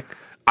 that sick?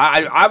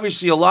 I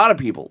obviously a lot of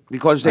people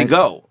because they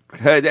go.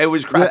 It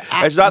was crap.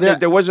 It's not that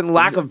there wasn't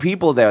lack of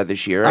people there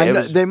this year. I It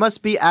know, was- they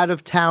must be out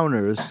of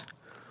towners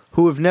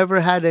who have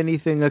never had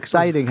anything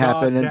exciting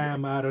happen. And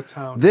Goddamn out of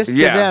town. this to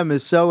Yeah. them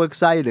is so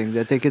exciting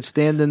that they could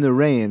stand in the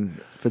rain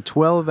for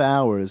 12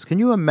 hours. Can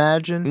you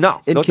imagine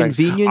No, no thanks.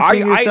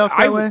 inconveniencing yourself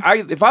that way?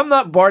 If I'm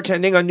not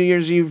bartending on New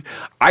Year's Eve,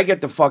 I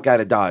get the fuck out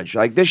of Dodge.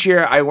 Like this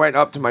year, I went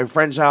up to my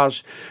friend's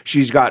house.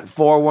 She's got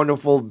 4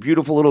 wonderful,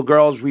 beautiful little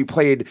girls. We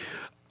played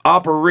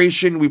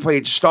Operation. We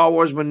played Star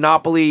Wars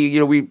Monopoly.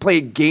 You know, we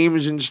played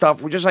games and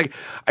stuff. We just like,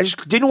 I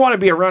just didn't want to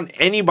be around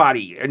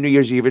anybody on New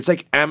Year's Eve. It's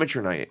like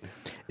amateur night.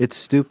 It's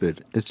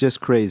stupid. It's just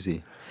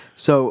crazy.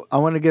 So I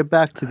want to get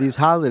back to these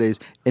holidays.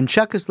 In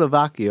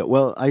Czechoslovakia,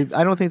 well, I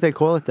don't think they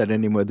call it that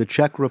anymore. The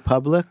Czech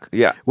Republic.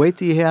 Yeah. Wait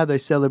till you hear how they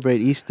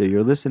celebrate Easter.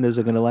 Your listeners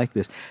are going to like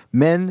this.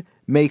 Men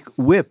make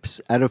whips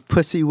out of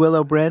pussy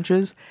willow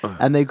branches,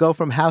 and they go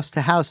from house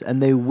to house,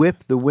 and they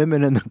whip the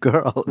women and the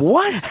girls.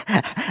 What?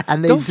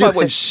 And they Don't do fuck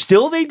with. it.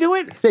 Still they do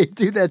it? They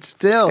do that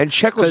still. And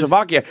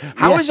Czechoslovakia. 'Cause-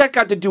 How yeah. has that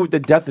got to do with the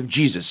death of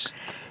Jesus?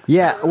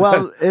 Yeah,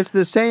 well, it's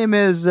the same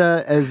as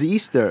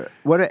Easter.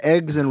 What do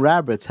eggs and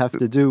rabbits have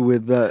to do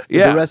with the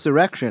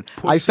resurrection?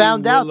 I Pussy,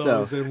 found out though.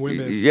 willows, and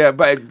women. Yeah,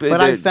 but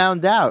I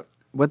found out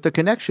what the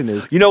connection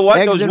is. You know what?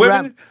 Eggs Those and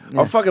women Yeah.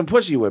 are fucking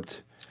pussy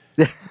whipped.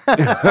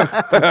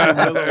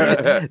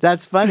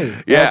 That's funny.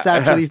 Yeah. That's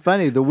actually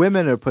funny. The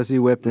women are pussy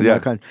whipped in Yeah. their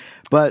country,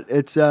 but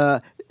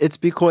it's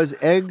because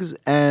eggs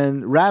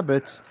and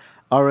rabbits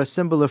are a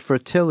symbol of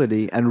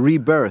fertility and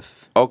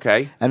rebirth,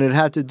 Okay. and it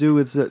had to do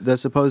with the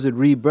supposed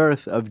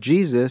rebirth of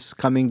Jesus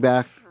coming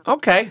back,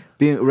 Okay.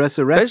 being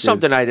resurrected. That's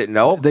something I didn't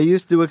know. They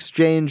used to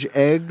exchange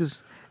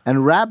eggs,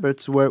 and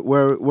rabbits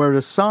were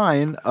a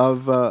sign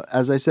of,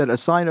 as I said, a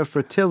sign of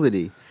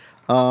fertility.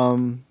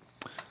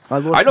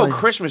 I know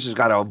Christmas has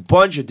got a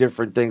bunch of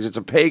different things. It's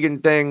a pagan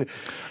thing.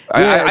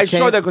 Yeah, I it saw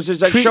came- that because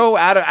there's that tree- show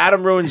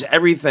Adam Ruins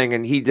Everything,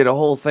 and he did a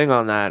whole thing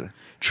on that.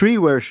 Tree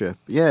worship.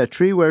 Yeah,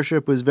 tree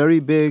worship was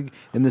very big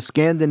in the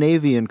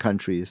Scandinavian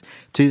countries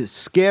to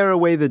scare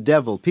away the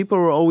devil. People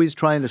were always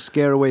trying to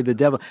scare away the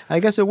devil. And I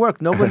guess it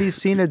worked. Nobody's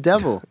seen a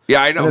devil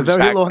Yeah, I know, in a very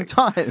exactly. long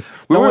time.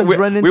 We no were, one's we,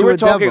 run we into were a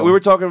talking. devil. We were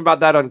talking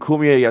about that on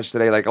Kumia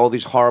yesterday. Like all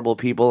these horrible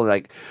people.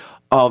 Like,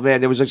 oh man,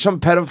 there was like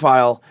some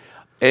pedophile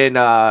in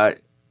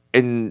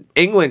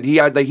England.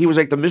 He was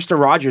like the Mr.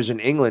 Rogers in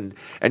England,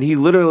 and he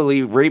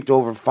literally raped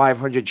over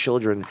 500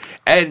 children.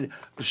 And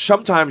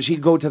sometimes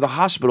he'd go to the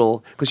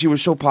hospital because he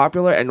was so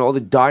popular, and all the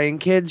dying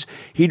kids,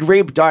 he'd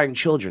rape dying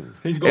children.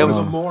 He'd It go to was-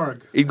 the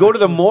morgue. He'd go to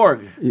the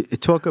morgue. You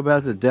talk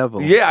about the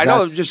devil. Yeah, I know, I'm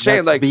That's- just saying,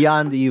 that's like,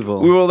 beyond evil.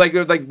 We were like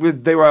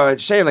they were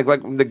saying like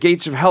when the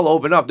gates of hell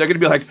open up, they're gonna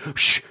be like,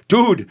 shh,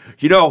 dude,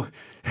 you know,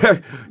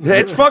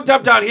 it's fucked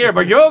up down here,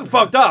 but you're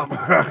fucked up.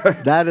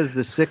 That is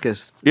the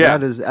sickest. Yeah.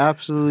 That is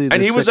absolutely the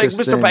And he was like,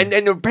 sickest Mr. thing.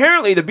 And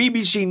apparently the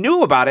BBC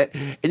knew about it,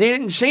 and they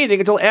didn't say anything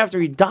until after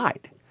he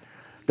died.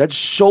 That's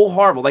so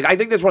horrible. Like I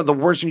think that's one of the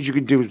worst things you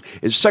could do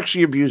is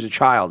sexually abuse a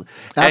child,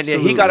 and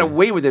he got Absolutely.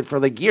 away with it for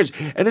like years.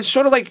 And it's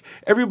sort of like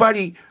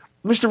everybody,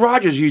 Mr.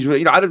 Rogers usually,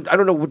 you know, I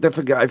don't know what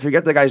I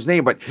forget the guy's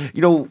name, but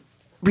you know.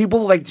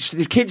 People like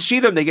the kids see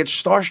them, they get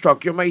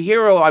starstruck. You're my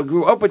hero. I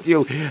grew up with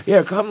you.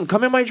 Yeah,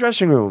 come in my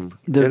dressing room.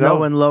 There's you know? no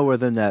one lower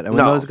than that. And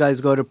when No. those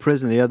guys go to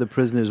prison, the other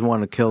prisoners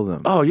want to kill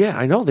them. Oh yeah,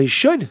 I know they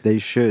should. They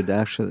should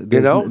actually.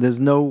 know? There's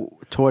no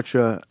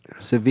torture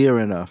severe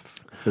enough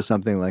for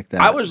something like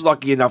that. I was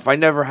lucky enough. I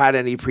never had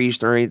any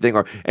priest or anything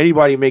or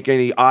anybody make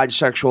any odd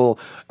sexual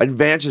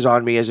advances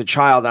on me as a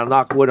child. I'll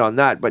knock wood on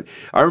that. But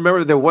I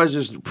remember there was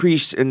this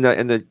priest in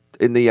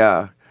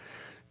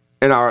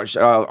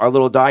our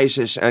little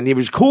diocese, and he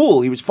was cool.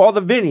 He was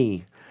Father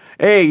Vinny.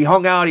 Hey, he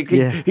hung out.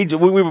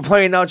 When we were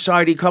playing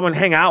outside, he'd come and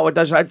hang out with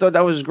us. I thought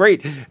that was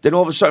great. Then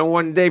all of a sudden,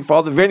 one day,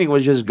 Father Vinny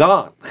was just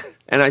gone.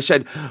 And I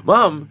said,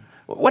 Mom,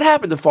 what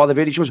happened to Father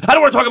Vinny? She goes, I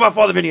don't want to talk about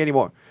Father Vinny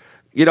anymore.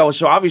 You know,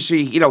 so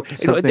obviously, you know,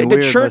 Something the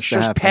weird church must have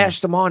just happened.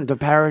 passed him on to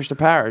parish to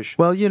parish.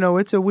 Well, you know,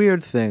 it's a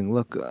weird thing.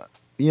 Look,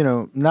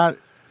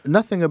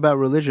 nothing about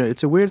religion.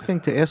 It's a weird thing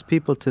to ask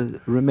people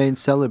to remain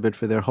celibate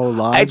for their whole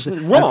lives.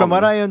 It's And wrong. from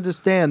what I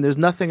understand, there's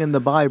nothing in the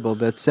Bible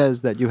that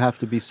says that you have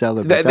to be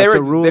celibate. There- That's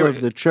there- a rule there-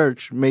 of the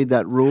church made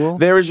that rule.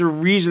 There is a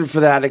reason for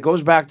that. It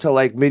goes back to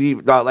like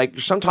medieval, like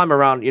sometime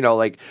around, you know,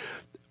 like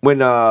when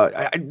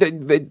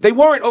they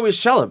weren't always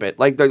celibate.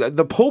 Like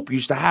the Pope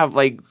used to have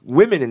like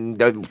women, and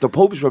the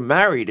popes were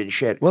married and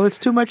shit. Well, it's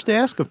too much to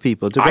ask of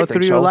people to I go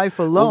think through your so. life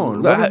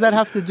alone. Well, What does that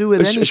have to do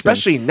with anything?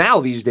 Especially now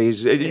these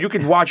days, you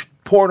can watch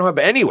Pornhub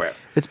anywhere.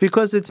 It's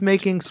because it's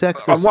making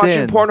sex a I'm watching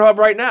sin. Pornhub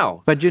right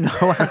now. But you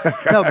know,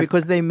 no,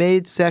 because they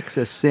made sex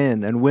a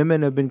sin, and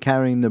women have been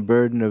carrying the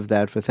burden of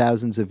that for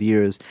thousands of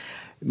years.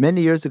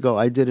 Many years ago,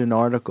 I did an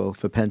article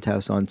for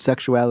Penthouse on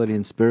sexuality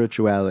and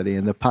spirituality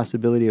and the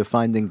possibility of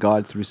finding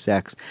God through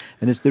sex.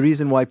 And it's the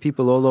reason why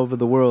people all over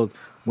the world,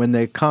 when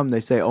they come, they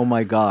say, "Oh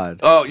my God."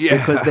 Oh, yeah.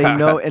 Because they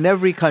know, in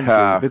every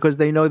country, because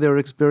they know they're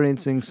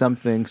experiencing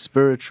something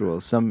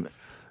spiritual, some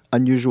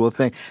unusual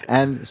thing.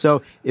 And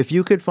so if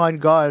you could find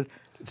God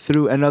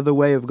through another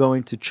way of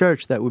going to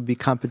church, that would be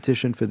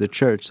competition for the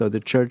church. So the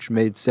church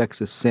made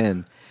sex a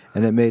sin,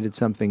 and it made it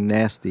something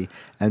nasty.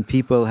 And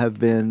people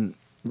have been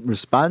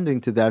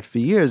responding to that for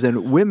years,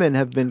 and women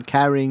have been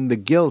carrying the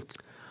guilt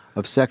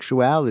of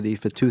sexuality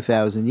for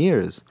 2,000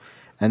 years,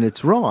 and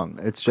it's wrong.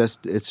 It's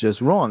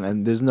just wrong,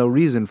 and there's no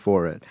reason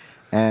for it.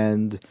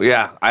 And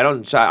Yeah,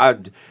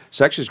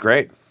 sex is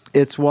great.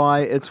 it's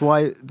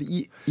why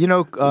you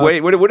know.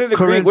 Wait, what are the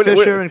Corinne what-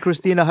 Fisher and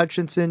Christina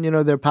Hutchinson? You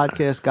know their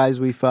podcast,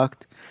 Guys We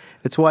Fucked.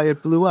 It's why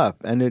it blew up,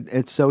 and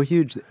it's so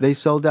huge. They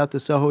sold out the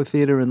Soho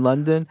Theatre in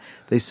London.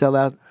 They sell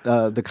out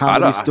the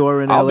Comedy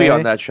Store in LA. I'll be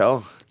on that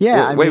show.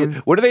 Yeah, Wait, I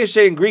mean- what do they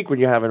say in Greek when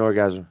you have an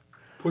orgasm?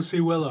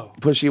 Pussy willow.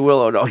 Pussy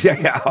willow. No,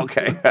 yeah,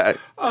 okay.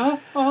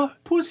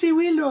 Pussy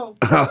willow.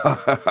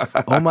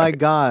 Oh my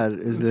God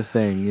is the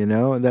thing, you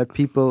know, that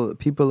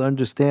people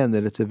understand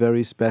that it's a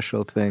very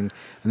special thing,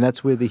 and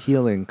that's where the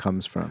healing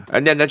comes from.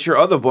 And then that's your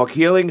other book,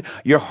 Healing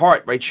Your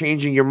Heart by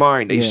Changing Your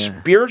Mind, a Yeah.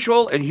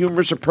 spiritual and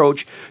humorous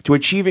approach to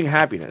achieving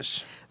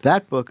happiness.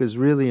 That book is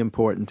really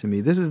important to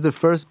me. This is the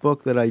first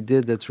book that I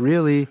did that's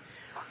really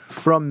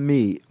from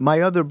me.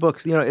 My other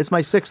books, you know, it's my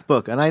sixth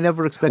book, and I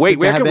never expected Wait, to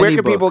where have can any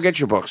people books. get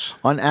your books?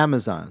 On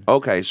Amazon.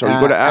 Okay, so you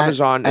go to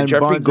Amazon and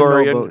Jeffrey Barnes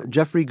and Noble. Gurian.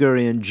 Jeffrey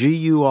Gurian,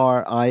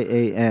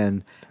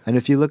 Gurian. And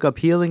if you look up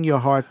Healing Your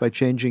Heart by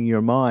Changing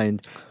Your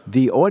Mind,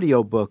 the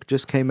audio book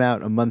just came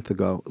out a month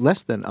ago,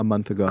 less than a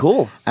month ago.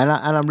 Cool. And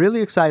I'm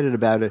really excited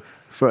about it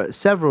for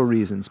several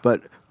reasons.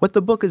 But what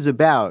the book is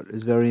about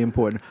is very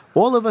important.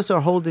 All of us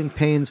are holding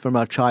pains from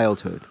our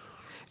childhood.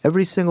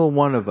 Every single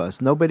one of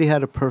us. Nobody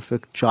had a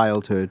perfect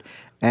childhood.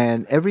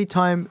 And every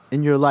time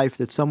in your life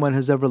that someone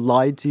has ever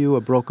lied to you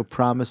or broke a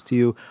promise to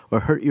you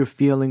or hurt your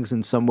feelings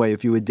in some way,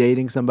 if you were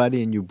dating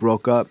somebody and you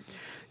broke up,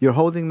 you're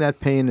holding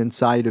that pain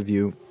inside of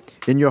you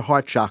in your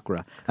heart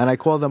chakra. And I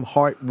call them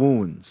heart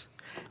wounds.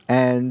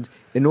 And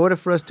in order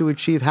for us to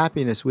achieve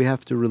happiness, we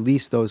have to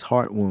release those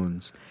heart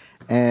wounds.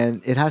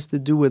 And it has to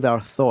do with our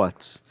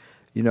thoughts.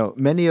 You know,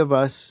 many of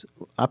us,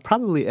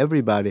 probably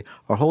everybody,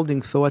 are holding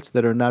thoughts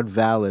that are not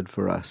valid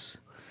for us.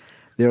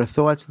 There are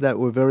thoughts that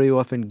were very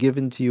often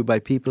given to you by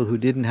people who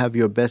didn't have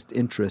your best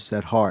interests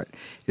at heart.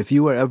 If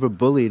you were ever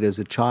bullied as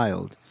a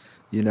child,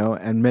 you know,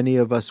 and many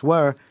of us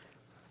were,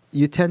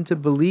 you tend to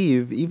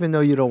believe, even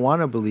though you don't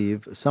want to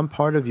believe, some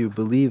part of you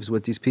believes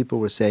what these people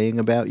were saying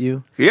about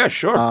you. Yeah,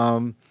 sure.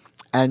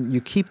 And you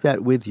keep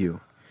that with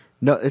you.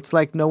 No, it's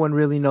like no one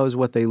really knows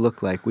what they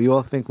look like. We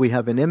all think we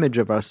have an image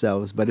of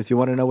ourselves, but if you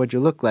want to know what you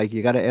look like,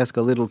 you got to ask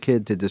a little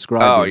kid to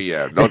describe you.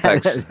 yeah, no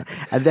thanks.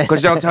 And then-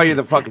 Because they'll tell you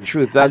the fucking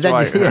truth. That's and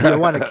why. then you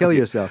want to kill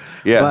yourself.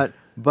 Yeah.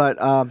 But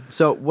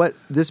so what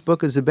this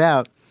book is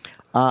about,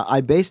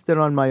 I based it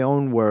on my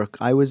own work.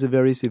 I was a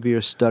very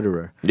severe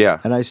stutterer.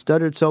 Yeah. And I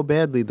stuttered so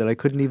badly that I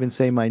couldn't even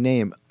say my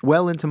name.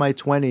 Well into my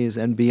 20s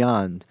and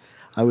beyond,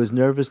 I was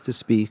nervous to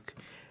speak.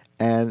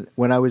 And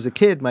when I was a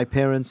kid, my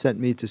parents sent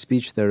me to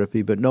speech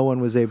therapy, but no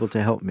one was able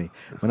to help me.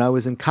 When I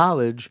was in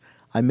college,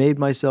 I made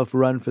myself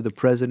run for the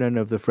president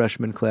of the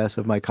freshman class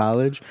of my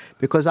college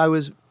because I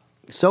was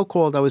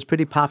so-called, I was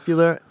pretty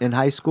popular in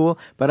high school,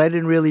 but I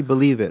didn't really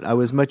believe it. I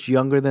was much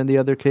younger than the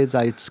other kids.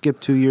 I had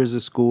skipped 2 years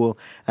of school,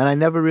 and I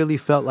never really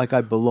felt like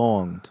I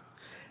belonged.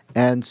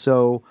 And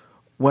so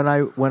when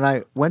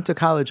I went to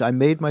college, I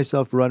made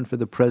myself run for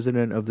the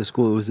president of the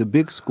school. It was a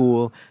big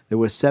school. There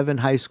were 7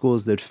 high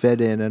schools that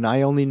fed in, and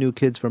I only knew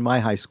kids from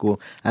my high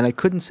school, and I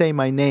couldn't say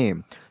my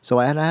name. So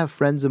I had to have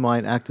friends of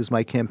mine act as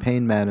my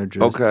campaign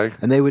managers. Okay.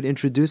 And they would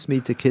introduce me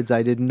to kids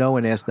I didn't know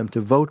and ask them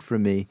to vote for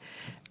me.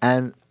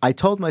 And I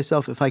told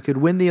myself if I could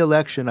win the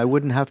election, I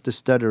wouldn't have to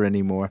stutter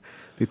anymore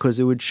because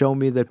it would show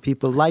me that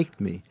people liked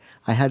me.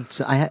 I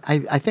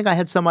think I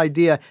had some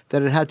idea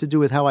that it had to do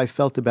with how I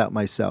felt about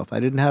myself. I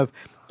didn't have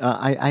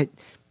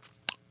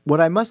what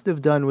I must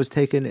have done was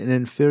taken an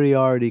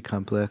inferiority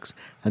complex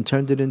and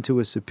turned it into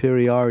a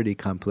superiority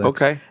complex.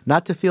 Okay.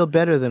 Not to feel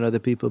better than other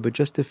people, but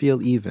just to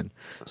feel even.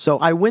 So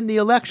I win the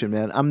election,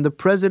 man. I'm the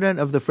president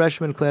of the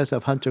freshman class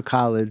of Hunter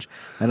College,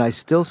 and I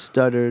still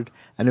stuttered,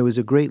 and it was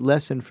a great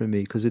lesson for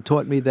me because it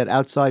taught me that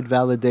outside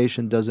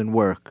validation doesn't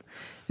work.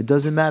 It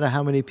doesn't matter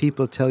how many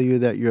people tell you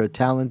that you're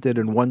talented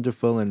and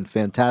wonderful and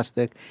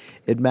fantastic.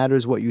 It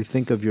matters what you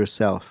think of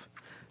yourself.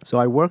 So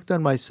I worked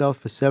on myself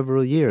for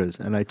several years,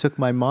 and I took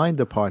my mind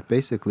apart,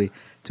 basically,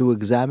 to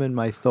examine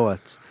my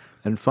thoughts,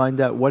 and find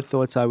out what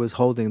thoughts I was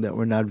holding that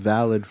were not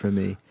valid for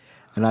me.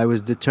 And I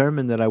was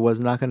determined that I was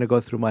not going to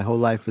go through my whole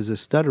life as a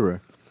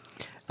stutterer.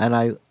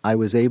 And I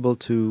was able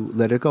to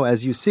let it go.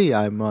 As you see,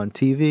 I'm on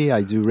TV,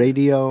 I do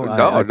radio,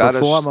 I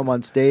perform, I'm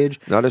on stage.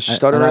 Not a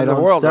stutterer in the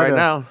world right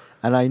now.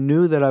 And I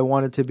knew that I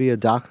wanted to be a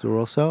doctor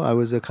also. I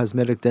was a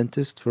cosmetic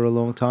dentist for a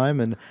long time,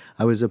 and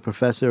I was a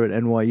professor at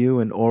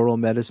NYU in oral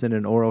medicine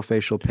and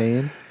orofacial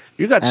pain.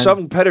 You got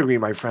some pedigree,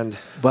 my friend.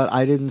 But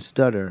I didn't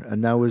stutter,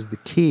 and that was the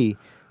key,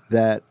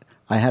 that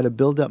I had to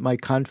build up my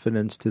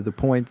confidence to the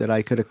point that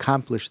I could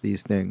accomplish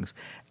these things.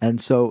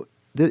 And so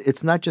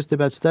it's not just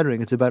about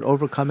stuttering, it's about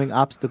overcoming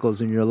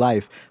obstacles in your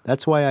life.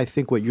 That's why I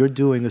think what you're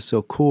doing is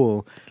so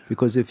cool,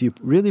 because if you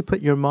really put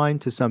your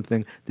mind to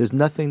something, there's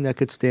nothing that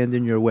could stand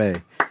in your way.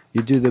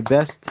 You do the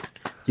best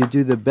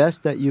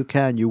that you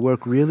can. You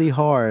work really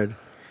hard,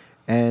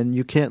 and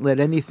you can't let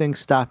anything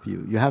stop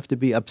you. You have to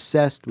be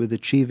obsessed with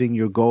achieving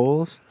your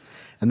goals.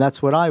 And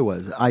that's what I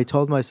was. I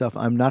told myself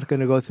I'm not going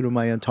to go through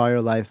my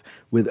entire life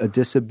with a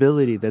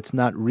disability that's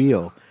not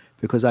real.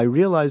 Because I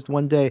realized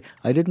one day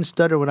I didn't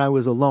stutter when I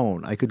was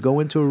alone. I could go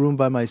into a room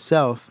by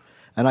myself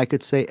and I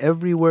could say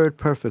every word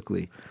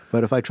perfectly.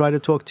 But if I tried to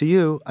talk to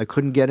you, I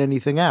couldn't get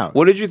anything out.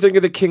 What did you think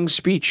of the King's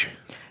speech?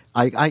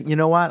 You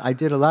know what? I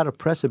did a lot of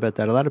press about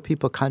that. A lot of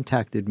people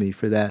contacted me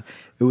for that.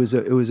 It was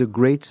a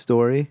great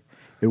story.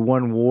 It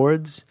won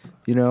awards.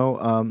 You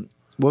know,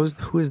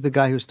 who is the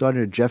guy who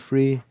started it?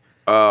 Jeffrey?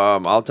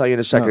 I'll tell you in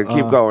a second.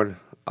 Keep going.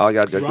 I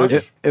got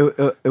that.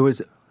 It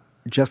was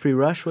Jeffrey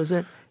Rush, was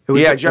it?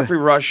 Jeffrey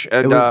Rush.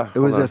 And it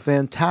was a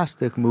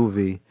fantastic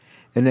movie.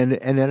 And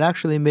it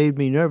actually made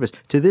me nervous.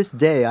 To this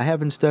day, I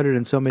haven't stuttered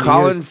in so many years.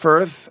 Colin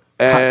Firth.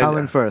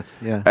 Colin Firth,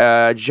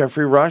 yeah.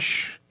 Jeffrey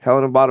Rush,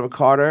 Helena Bonham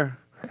Carter.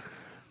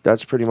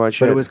 That's pretty much it.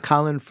 But it was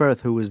Colin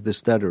Firth who was the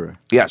stutterer.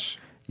 Yes.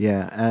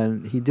 Yeah,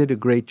 and he did a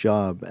great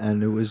job.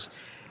 And it was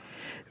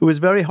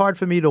very hard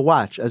for me to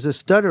watch. As a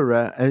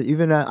stutterer,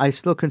 I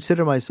still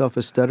consider myself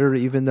a stutterer,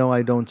 even though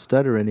I don't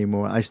stutter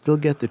anymore. I still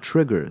get the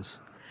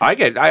triggers. I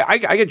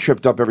get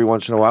tripped up every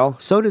once in a while.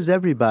 So does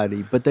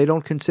everybody, but they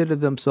don't consider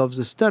themselves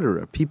a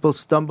stutterer. People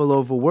stumble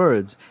over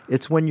words.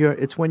 It's when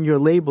you're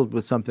labeled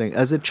with something.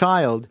 As a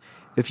child,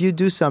 if you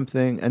do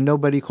something and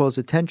nobody calls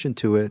attention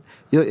to it,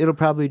 it'll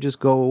probably just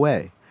go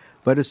away.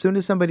 But as soon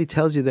as somebody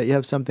tells you that you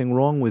have something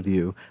wrong with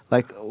you,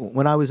 like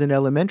when I was in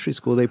elementary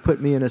school, they put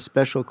me in a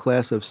special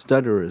class of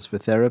stutterers for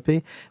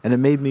therapy, and it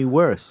made me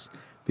worse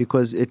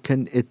because it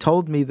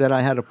told me that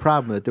I had a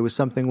problem, that there was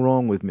something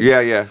wrong with me.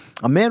 Yeah.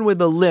 A man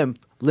with a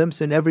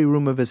limps in every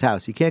room of his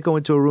house. He can't go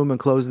into a room and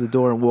close the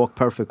door and walk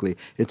perfectly.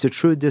 It's a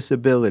true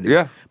disability.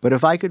 Yeah. But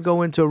if I could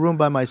go into a room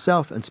by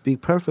myself and speak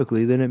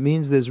perfectly, then it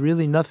means there's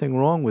really nothing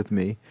wrong with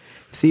me.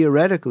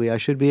 Theoretically, I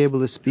should be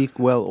able to speak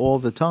well all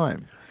the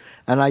time.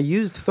 And I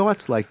used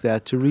thoughts like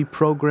that to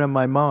reprogram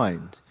my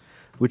mind,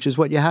 which is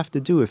what you have to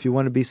do if you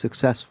want to be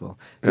successful.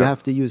 You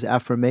have to use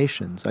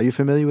affirmations. Are you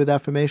familiar with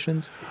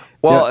affirmations?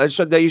 Well,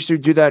 so they used to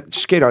do that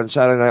skit on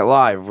Saturday Night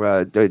Live.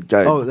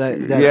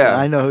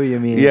 I know who you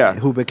mean. Yeah.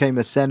 Who became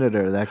a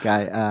senator, that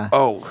guy.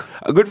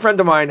 A good friend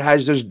of mine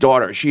has this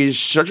daughter. She's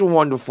such a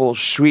wonderful,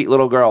 sweet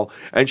little girl,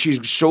 and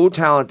she's so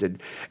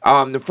talented.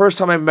 The first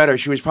time I met her,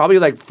 she was probably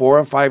like 4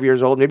 or 5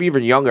 years old, maybe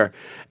even younger.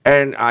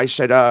 And I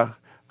said,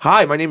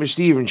 hi, my name is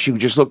Steve. And she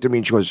just looked at me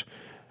and she goes,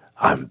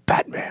 I'm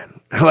Batman.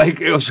 I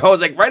was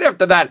like, right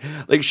after that,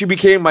 like she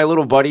became my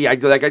little buddy. I'd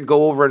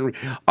go over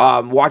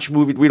and watch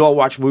movies. We'd all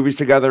watch movies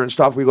together and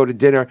stuff. We go to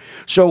dinner.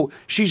 So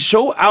she's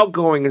so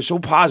outgoing and so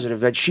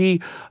positive that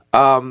she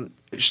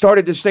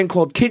started this thing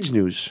called Kids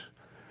News.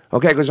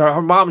 Okay, because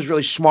her mom's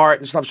really smart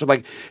and stuff. So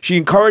she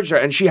encouraged her,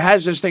 and she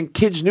has this thing,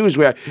 Kids News,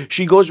 where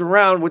she goes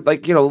around with a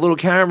little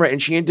camera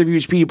and she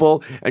interviews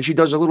people, and she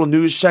does a little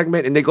news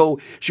segment, and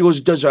she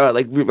does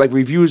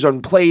reviews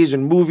on plays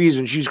and movies,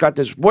 and she's got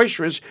this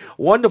boisterous,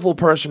 wonderful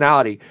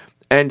personality,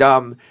 and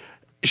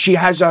she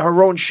has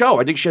her own show.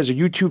 I think she has a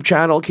YouTube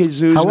channel,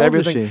 Kids News, and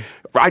everything. How old is she?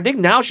 I think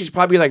now she's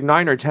probably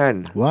 9 or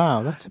 10.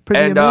 Wow, that's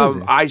pretty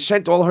amazing. I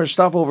sent all her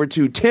stuff over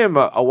to Tim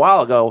a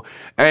while ago,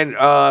 and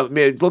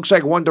it looks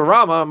like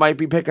Wonderama might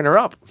be picking her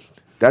up.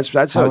 That's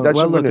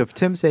look, if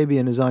Tim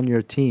Sabean is on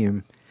your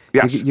team,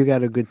 yes. you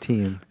got a good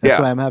team. That's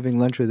why I'm having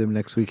lunch with him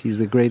next week. He's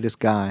the greatest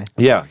guy.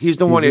 Yeah, he's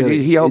the one.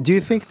 Really, he helped. Do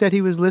you think that he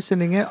was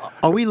listening in?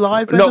 Are we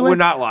live? By No, the way? we're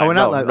not live. Oh, we're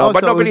not live. No,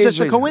 but so it was just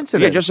a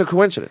coincidence. Yeah, just a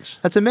coincidence.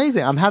 That's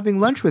amazing. I'm having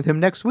lunch with him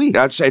next week.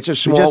 It's a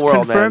small world, world, man.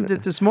 Just confirmed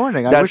it this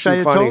morning. I wish I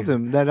had told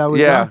him that I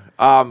was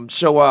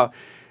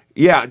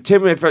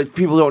Tim, if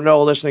people don't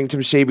know, listening, Tim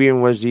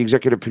Sabean was the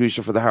executive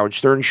producer for the Howard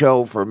Stern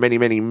Show for many,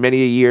 many,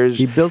 many years.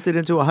 He built it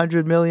into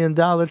 $100 million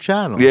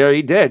channel. Yeah,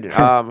 he did. There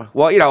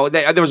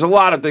was a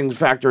lot of things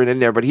factoring in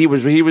there, but he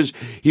was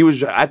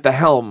at the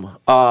helm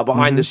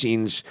behind the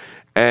scenes,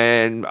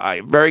 and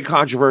a very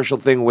controversial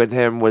thing with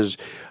him was.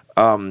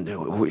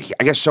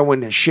 I guess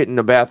someone shit in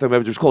the bathroom.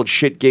 It was called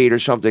Shitgate or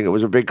something. It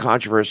was a big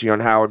controversy on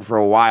Howard for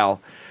a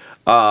while.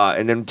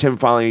 And then Tim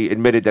finally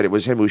admitted that it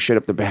was him who shit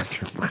up the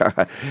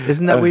bathroom.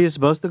 Isn't that where you're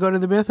supposed to go to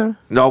the bathroom?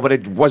 No, but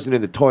it wasn't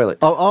in the toilet.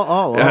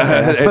 Oh.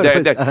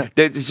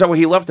 So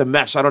he left a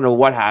mess. I don't know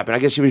what happened. I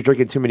guess he was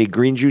drinking too many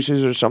green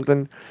juices or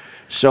something.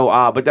 So,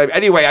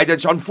 anyway,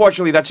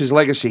 unfortunately, that's his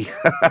legacy.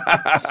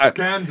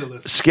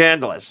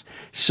 Scandalous.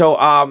 So,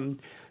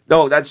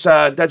 no,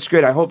 that's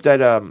great. I hope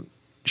that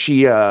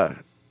she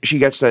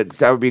gets that.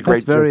 That would be great.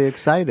 That's very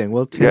exciting.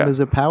 Well, Tim is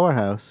a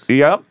powerhouse.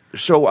 Yep.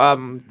 So,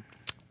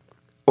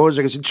 what was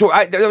I going to say? So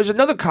there was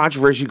another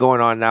controversy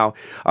going on now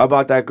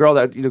about that girl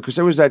that, because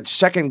there was that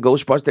second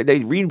Ghostbusters.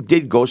 They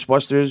redid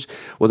Ghostbusters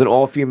with an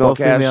all-female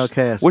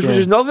cast. Which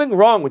was nothing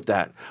wrong with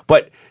that.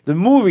 But the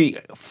movie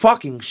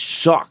fucking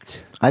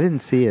sucked. I didn't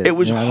see it. It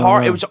was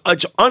hard. It's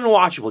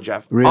unwatchable,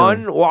 Jeff. Really?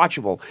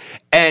 Unwatchable.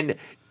 And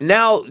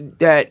now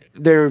that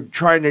they're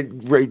trying to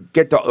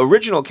get the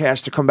original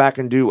cast to come back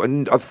and do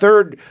a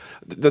third,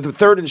 the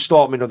third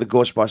installment of the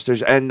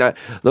Ghostbusters, and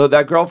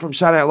that girl from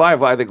Saturday Night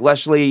Live, I think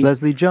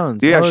Leslie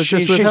Jones. Yeah, I was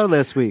just with her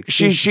last week.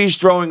 She's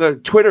throwing a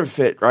Twitter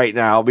fit right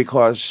now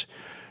because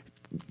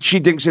she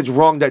thinks it's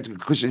wrong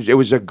because it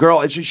was a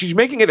girl. She's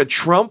making it a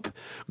Trump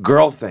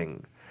girl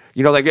thing.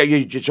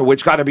 So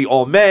it's got to be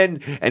all men,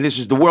 and this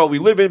is the world we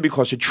live in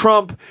because of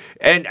Trump.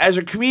 And as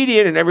a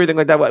comedian and everything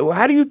like that,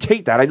 how do you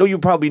take that? I know you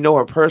probably know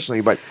her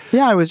personally, but...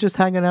 Yeah, I was just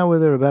hanging out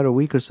with her about a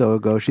week or so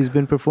ago. She's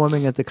been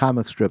performing at the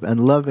comic strip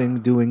and loving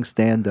doing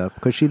stand-up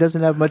because she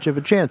doesn't have much of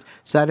a chance.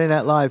 Saturday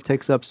Night Live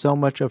takes up so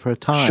much of her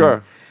time.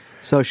 Sure.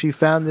 So she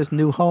found this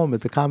new home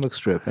at the comic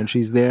strip, and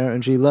she's there,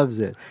 and she loves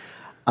it.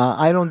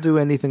 I don't do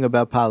anything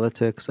about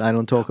politics. I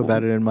don't talk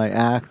about it in my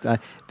act.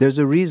 There's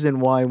a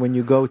reason why when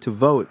you go to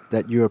vote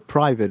that you're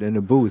private in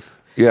a booth.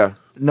 Yeah.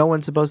 No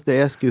one's supposed to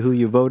ask you who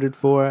you voted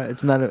for.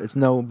 It's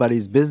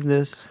nobody's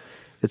business.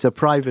 It's a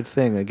private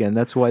thing. Again,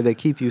 that's why they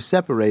keep you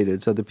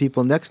separated so the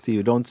people next to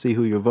you don't see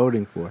who you're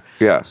voting for.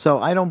 Yeah. So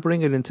I don't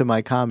bring it into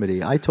my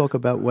comedy. I talk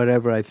about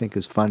whatever I think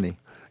is funny.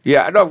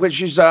 Yeah, no, but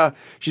she's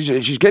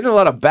getting a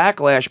lot of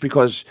backlash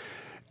because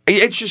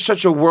it's just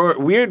such a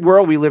weird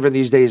world we live in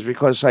these days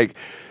because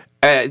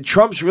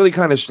Trump's really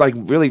kind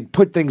of really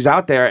put things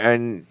out there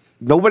and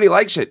nobody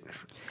likes it.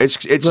 It's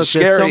Look,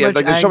 scary.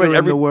 There's so much anger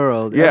in the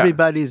world. Yeah.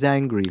 Everybody's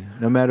angry.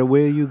 No matter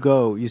where you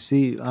go, you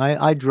see.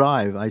 I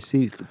drive. I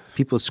see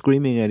people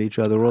screaming at each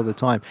other all the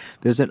time.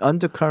 There's an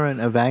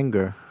undercurrent of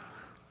anger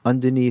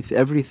underneath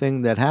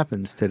everything that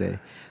happens today.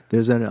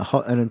 There's an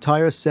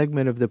entire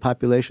segment of the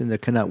population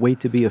that cannot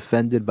wait to be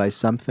offended by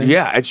something.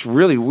 Yeah, it's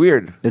really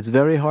weird. It's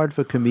very hard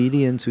for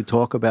comedians who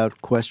talk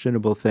about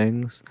questionable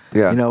things.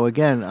 Yeah.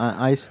 Again,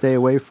 I stay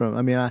away from...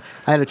 I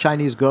had a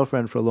Chinese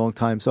girlfriend for a long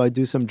time, so I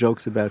do some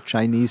jokes about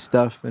Chinese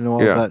stuff and all,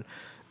 but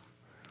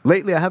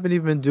lately I haven't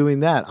even been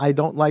doing that. I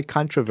don't like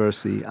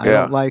controversy.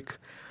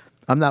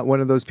 I'm not one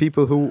of those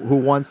people who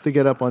wants to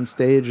get up on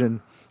stage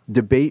and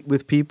debate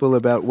with people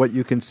about what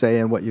you can say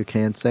and what you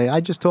can't say.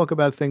 I just talk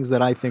about things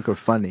that I think are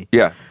funny.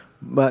 Yeah.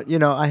 But,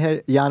 I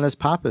had Yanis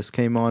Pappas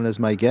came on as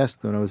my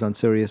guest when I was on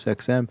Sirius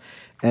XM.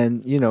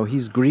 And,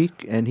 he's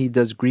Greek and he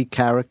does Greek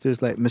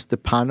characters like Mr.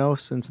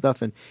 Panos and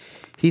stuff. And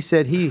he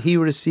said he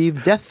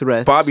received death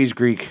threats. Bobby's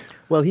Greek.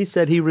 Well, he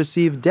said he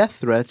received death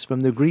threats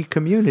from the Greek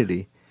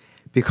community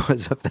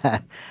because of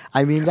that.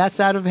 That's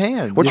out of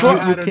hand. What's wrong?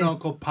 I had an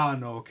Uncle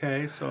Pano,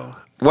 okay? So.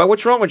 Well,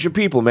 what's wrong with your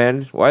people,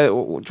 man?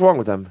 What's wrong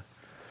with them?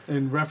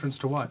 In reference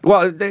to what?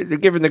 Well, they're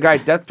giving the guy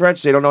death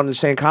threats. They don't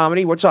understand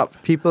comedy. What's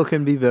up? People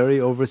can be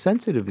very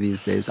oversensitive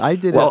these days. I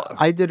did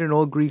an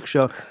all Greek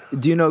show.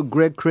 Do you know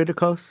Greg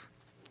Kritikos?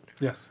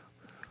 Yes.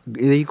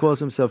 He calls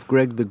himself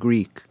Greg the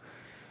Greek.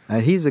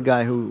 And he's a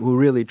guy who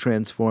really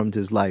transformed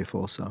his life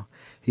also.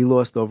 He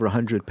lost over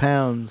 100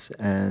 pounds,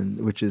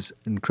 which is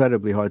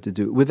incredibly hard to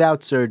do,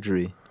 without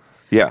surgery.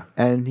 Yeah.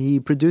 And he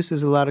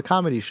produces a lot of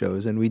comedy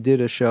shows. And we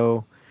did a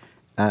show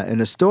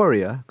in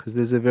Astoria, because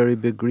there's a very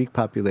big Greek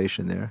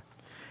population there.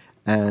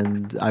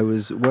 And I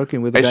was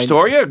working with a guy...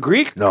 Astoria?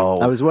 Greek? No.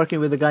 I was working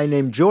with a guy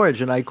named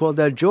George, and I called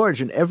out George,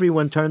 and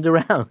everyone turned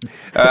around.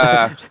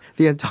 The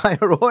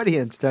entire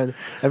audience turned...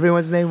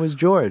 Everyone's name was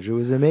George. It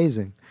was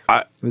amazing.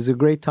 It was a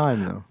great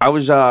time, though. I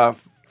was up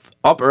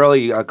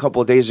early a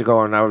couple of days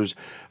ago, and I was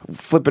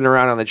flipping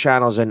around on the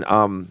channels, and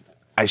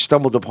I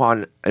stumbled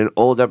upon an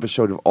old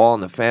episode of All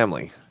in the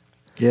Family.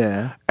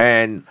 Yeah.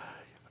 And...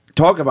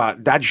 talk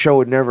about that show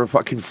would never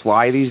fucking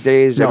fly these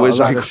days. No, it was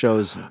a lot of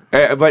shows,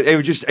 but it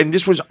was just, and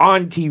this was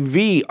on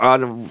TV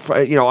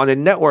on a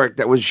network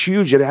that was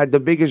huge. It had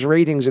the biggest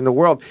ratings in the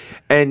world,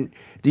 and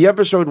the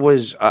episode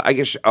was, I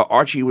guess,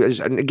 Archie was.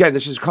 And again,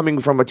 this is coming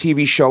from a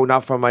TV show,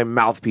 not from my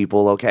mouth,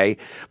 people. Okay,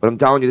 but I'm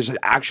telling you, this is an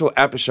actual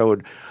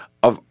episode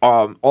of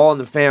All in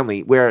the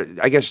Family, where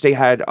I guess they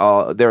had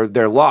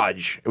their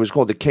lodge. It was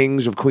called the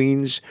Kings of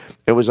Queens.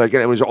 It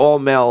was all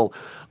male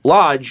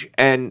lodge,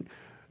 and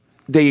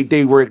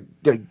they were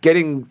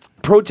getting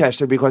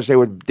protested because they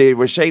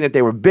were saying that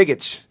they were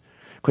bigots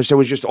because there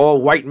was just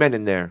all white men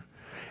in there.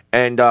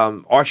 And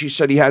Archie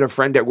said he had a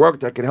friend at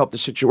work that could help the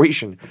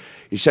situation.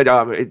 He said,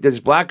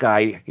 this black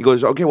guy, he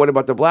goes, okay, what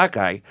about the black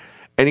guy?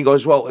 And he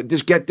goes, well,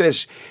 just get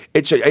this.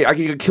 I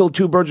can kill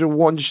two birds with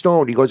one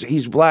stone. He goes,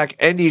 he's black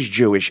and he's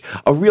Jewish.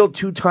 A real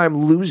two-time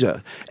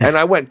loser. And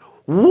I went,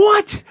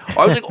 what?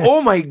 I was like,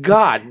 oh my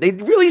God. They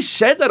really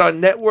said that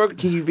on network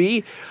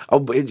TV.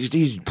 Oh,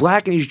 he's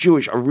black and he's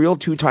Jewish. A real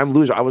two-time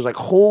loser. I was like,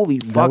 holy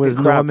fucking crap. That was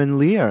Norman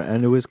Lear,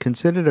 and it was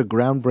considered a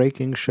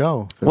groundbreaking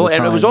show. Well,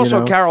 and it was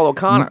also Carol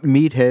O'Connor.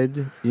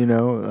 Meathead,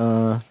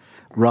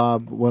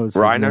 Rob, what was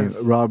his name?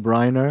 Rob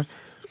Reiner.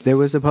 They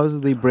were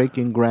supposedly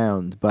breaking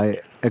ground by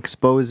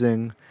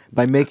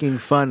making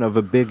fun of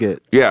a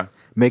bigot. Yeah.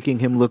 Making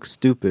him look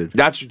stupid.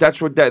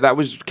 That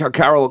was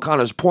Carol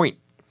O'Connor's point.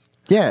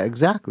 Yeah,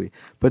 exactly.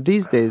 But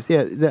these days,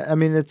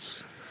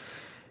 it's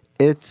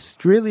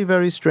really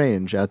very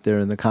strange out there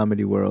in the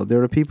comedy world.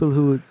 There are people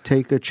who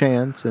take a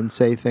chance and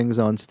say things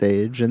on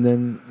stage, and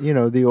then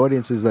the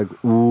audience is like,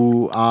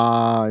 ooh,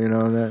 ah,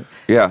 that.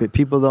 Yeah. But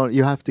people don't.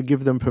 You have to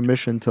give them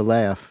permission to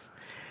laugh.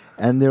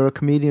 And there are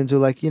comedians who are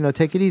like,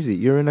 take it easy.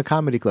 You're in a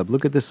comedy club.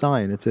 Look at the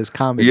sign. It says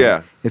comedy.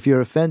 Yeah. If you're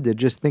offended,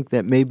 just think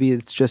that maybe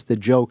it's just a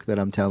joke that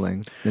I'm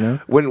telling.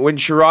 When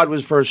Sherrod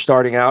was first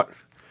starting out,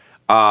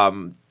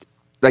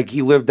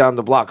 he lived down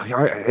the block.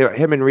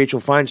 Him and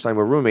Rachel Feinstein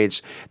were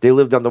roommates. They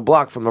lived down the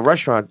block from the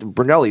restaurant,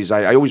 Brunelli's.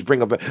 I always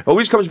bring up. It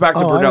always comes back to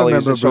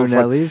Brunelli's. I remember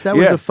Brunelli's. That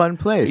was a fun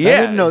place. Yeah. I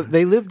didn't know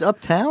they lived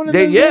uptown.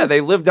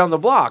 They lived down the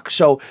block.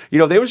 So they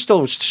were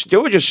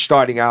just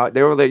starting out.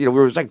 They were it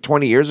was like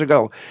 20 years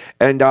ago,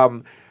 and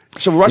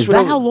so Russ. Is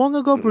that how long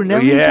ago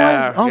Brunelli's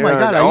was? Oh my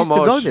God, I used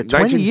to go there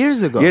 20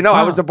 years ago. Wow.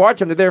 I was the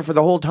bartender there for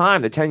the whole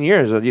time, the 10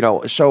 years.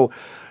 So.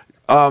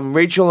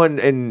 Rachel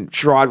and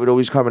Sherrod would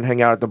always come and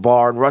hang out at the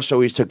bar, and Russ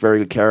always took very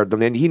good care of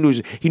them. And he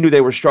knew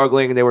they were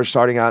struggling and they were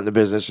starting out in the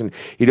business, and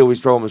he'd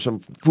always throw them some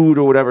food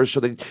or whatever.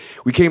 So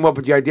we came up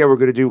with the idea we're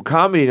going to do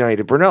comedy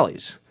night at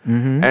Brunelli's.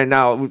 Mm-hmm. And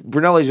now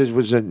Brunelli's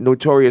was a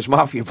notorious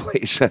mafia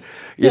place. It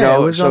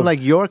was on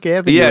York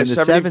Avenue in the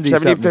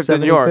 70s, 75th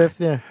in York.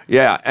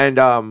 Yeah,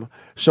 and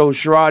so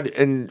Sherrod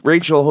and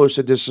Rachel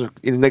hosted this,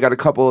 and they got a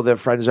couple of their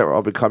friends that were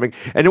up and coming.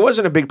 And it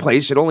wasn't a big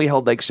place. It only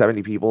held like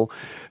 70 people.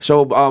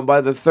 So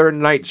by the third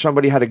night,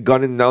 somebody had a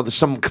gun in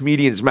some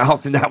comedian's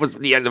mouth, and that was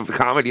the end of the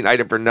comedy night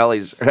at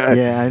Brunelli's.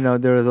 Yeah, I know.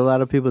 There was a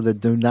lot of people that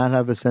do not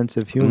have a sense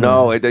of humor.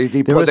 No,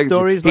 there were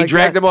stories he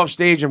dragged them off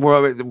stage and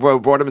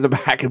brought him in the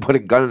back and put a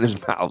gun in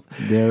his mouth.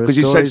 Because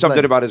he said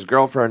something about his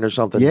girlfriend or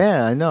something.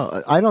 Yeah, I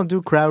know. I don't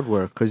do crowd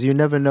work because you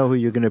never know who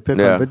you're going to pick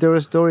on. But there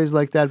were stories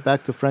like that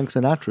back to Frank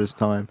Sinatra's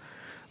time,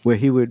 where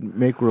he would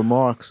make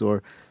remarks,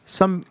 or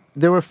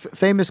there were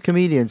famous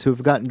comedians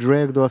who've gotten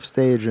dragged off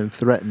stage and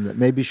threatened.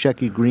 Maybe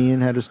Shecky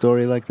Green had a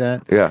story like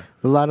that. Yeah.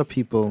 A lot of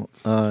people,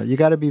 you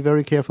got to be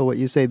very careful what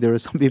you say. There are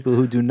some people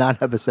who do not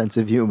have a sense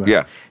of humor.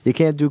 Yeah. You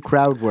can't do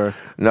crowd work.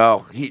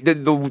 No.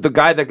 The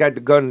guy that got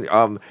the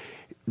gun,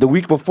 the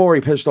week before,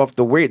 he pissed off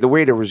the waiter. The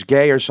waiter was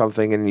gay or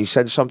something, and he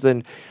said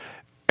something.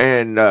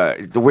 And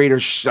the waiter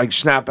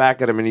snapped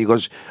back at him, and he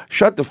goes,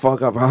 "Shut the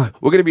fuck up! Huh?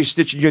 We're gonna be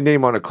stitching your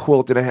name on a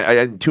quilt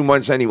in 2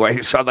 months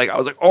anyway." So I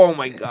was like, "Oh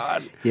my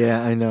God!"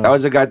 Yeah, I know. That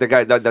was the guy.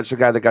 That's the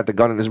guy that got the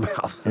gun in his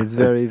mouth. It's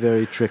very,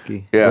 very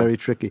tricky. Yeah. Very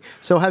tricky.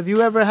 So, have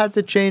you ever had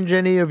to change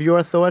any of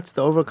your thoughts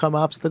to overcome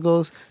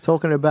obstacles?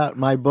 Talking about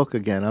my book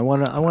again, I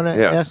wanna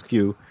ask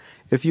you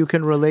if you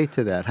can relate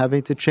to that,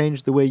 having to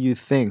change the way you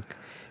think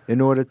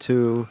in order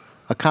to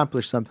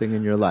accomplish something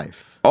in your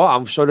life. Oh,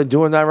 I'm sort of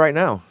doing that right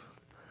now.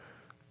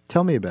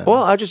 Tell me about it.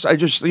 Well, I just, I've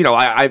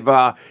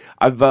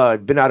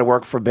been out of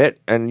work for a bit,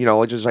 and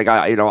it's just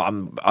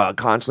I'm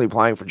constantly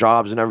applying for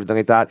jobs and everything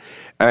like that,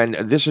 and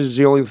this is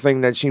the only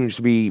thing that seems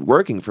to be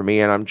working for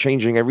me, and I'm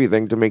changing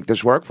everything to make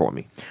this work for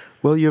me.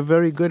 Well, you're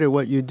very good at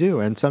what you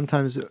do, and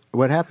sometimes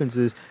what happens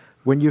is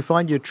when you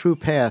find your true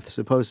path,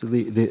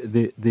 supposedly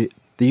the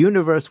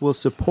universe will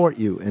support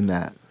you in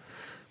that.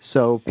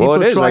 So people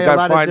try a lot of different things.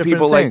 I find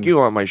people like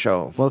you on my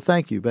show. Well,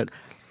 thank you, but.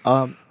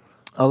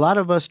 A lot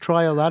of us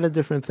try a lot of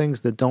different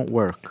things that don't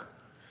work.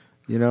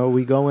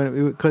 We go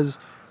in because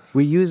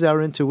we use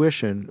our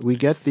intuition. We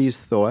get these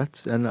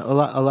thoughts, and a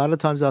lot of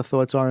times our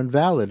thoughts are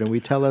invalid, and we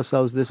tell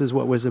ourselves this is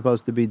what we're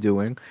supposed to be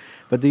doing,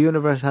 but the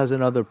universe has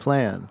another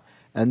plan.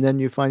 And then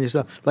you find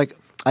yourself,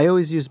 I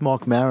always use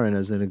Mark Maron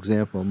as an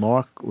example.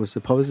 Mark was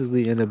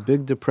supposedly in a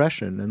big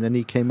depression, and then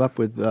he came up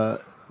with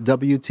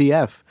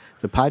WTF,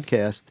 the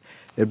podcast.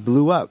 It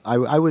blew up.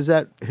 I was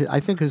at, I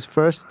think his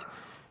first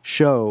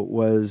show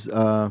was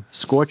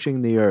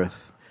Scorching the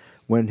Earth,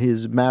 when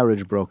his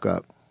marriage broke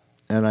up,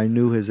 and I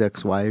knew his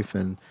ex-wife,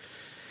 and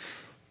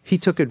he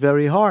took it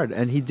very hard,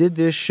 and he did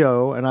this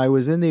show, and I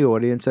was in the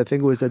audience. I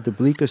think it was at the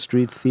Bleecker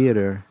Street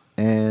Theater,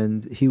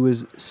 and he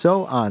was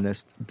so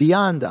honest,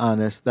 beyond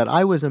honest, that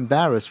I was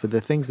embarrassed for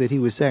the things that he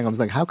was saying. I was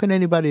like, how can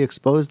anybody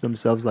expose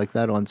themselves like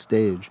that on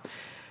stage?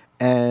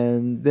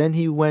 And then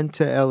he went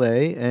to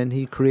L.A. and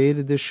he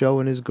created this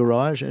show in his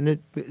garage, and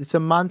it's a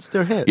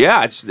monster hit.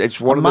 Yeah, it's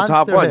one of the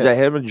top ones.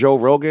 Him and Joe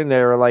Rogan,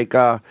 they're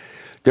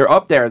they're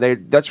up there.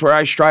 That's where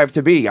I strive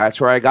to be.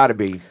 That's where I got to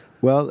be.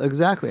 Well,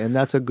 exactly, and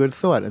that's a good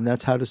thought, and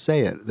that's how to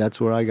say it.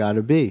 That's where I got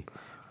to be.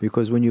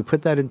 Because when you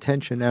put that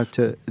intention out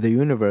to the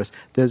universe,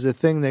 there's a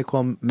thing they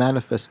call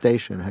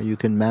manifestation, how you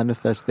can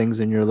manifest things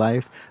in your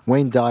life.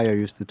 Wayne Dyer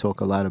used to talk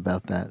a lot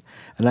about that.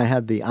 And I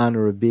had the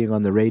honor of being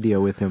on the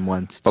radio with him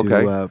once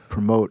to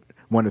promote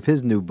one of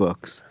his new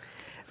books.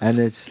 And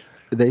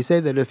they say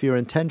that if your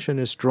intention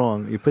is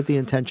strong, you put the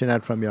intention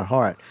out from your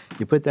heart,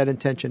 you put that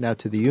intention out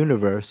to the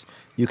universe,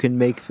 you can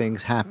make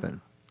things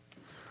happen.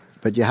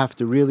 But you have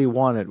to really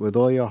want it with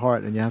all your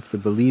heart, and you have to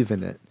believe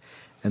in it.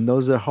 And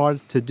those are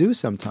hard to do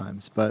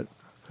sometimes, but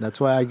that's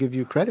why I give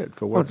you credit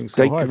for working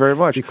so hard. Thank you very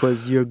much.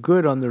 Because you're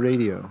good on the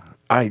radio.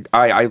 I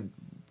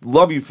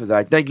love you for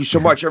that. Thank you so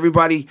much,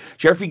 everybody.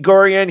 Jeffrey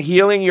Gurian,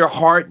 healing your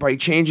heart by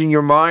changing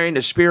your mind,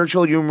 a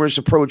spiritual, humorous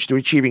approach to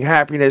achieving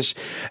happiness.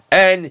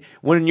 And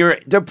when you're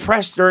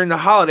depressed during the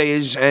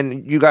holidays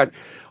and you got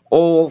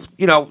all,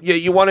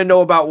 you want to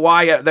know about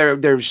why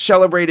they're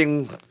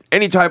celebrating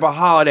any type of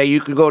holiday,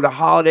 you could go to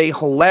Holiday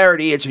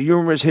Hilarity. It's a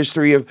humorous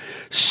history of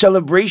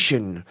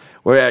celebration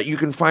where you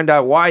can find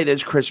out why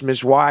there's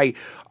Christmas, why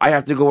I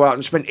have to go out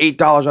and spend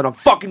 $8 on a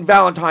fucking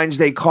Valentine's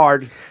Day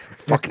card.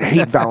 Fucking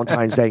hate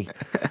Valentine's Day.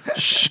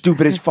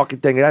 Stupidest fucking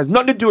thing. It has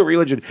nothing to do with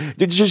religion.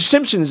 It's just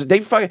Simpsons. They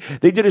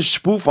did a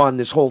spoof on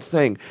this whole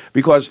thing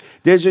because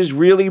there's this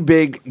really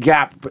big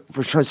gap,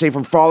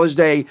 from Father's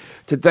Day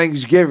to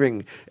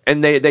Thanksgiving,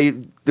 and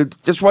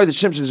that's why the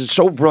Simpsons is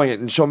so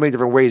brilliant in so many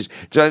different ways.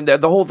 So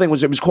the whole thing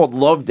was called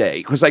Love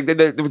Day because like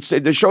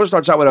the show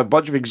starts out with a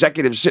bunch of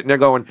executives sitting there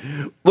going,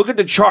 "Look at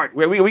the chart.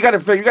 We got to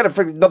figure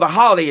another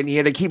holiday in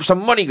here to keep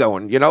some money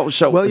going."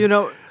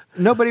 So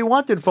nobody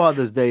wanted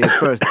Father's Day at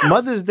first.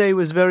 Mother's Day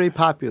was very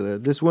popular.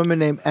 This woman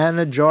named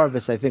Anna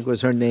Jarvis, I think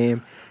was her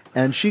name,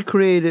 and she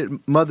created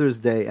Mother's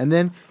Day. And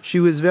then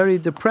she was very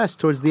depressed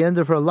towards the end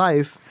of her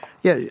life.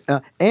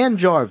 Ann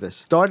Jarvis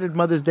started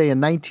Mother's Day in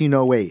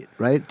 1908,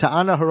 right, to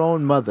honor her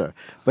own mother.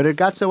 But it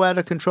got so out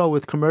of control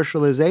with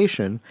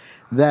commercialization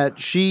that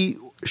she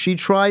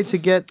tried to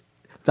get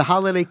the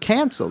holiday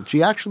canceled.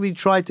 She actually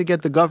tried to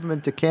get the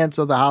government to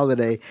cancel the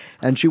holiday,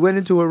 and she went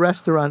into a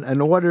restaurant and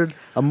ordered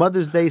a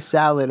Mother's Day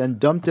salad and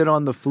dumped it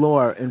on the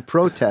floor in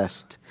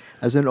protest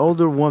as an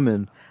older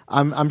woman.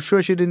 I'm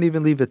sure she didn't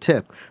even leave a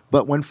tip.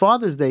 But when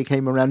Father's Day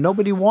came around,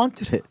 nobody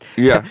wanted it.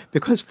 Yeah.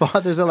 Because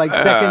fathers are like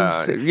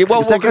second-class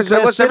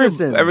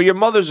citizens. Your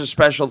mother's a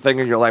special thing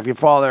in your life. Your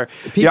father.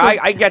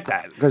 I get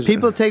that.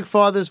 People take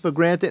fathers for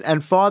granted,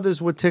 and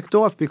fathers were ticked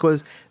off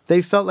because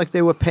they felt like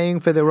they were paying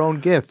for their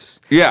own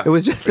gifts. Yeah. It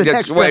was just an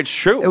extra. Well, it's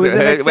true. It was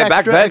an extra.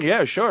 Back then,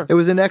 yeah, sure. It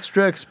was an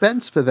extra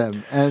expense for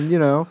them. And,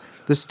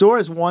 the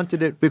stores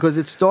wanted it because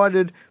it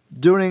started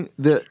during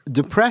the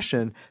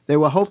Depression. They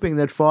were hoping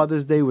that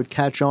Father's Day would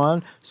catch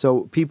on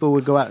so people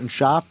would go out and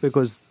shop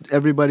because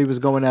everybody was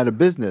going out of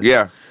business.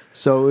 Yeah.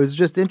 So it was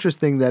just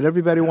interesting that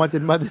everybody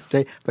wanted Mother's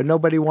Day, but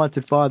nobody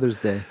wanted Father's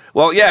Day.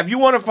 Well, yeah, if you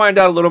want to find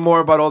out a little more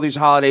about all these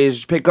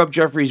holidays, pick up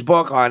Jeffrey's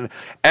book on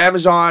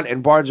Amazon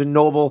and Barnes &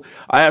 Noble.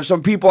 I have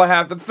some people I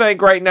have to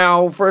thank right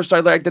now. First,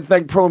 I'd like to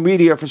thank Pro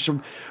Media what's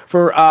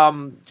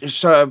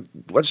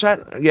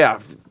that? Yeah.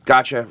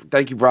 Gotcha.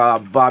 Thank you,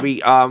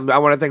 Bobby. I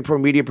want to thank Pro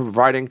Media for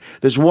providing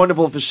this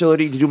wonderful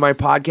facility to do my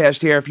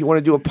podcast here. If you want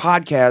to do a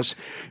podcast,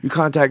 you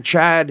contact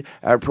Chad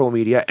at Pro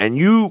Media, and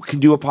you can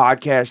do a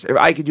podcast. If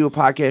I could do a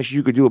podcast,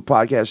 you could do a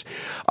podcast.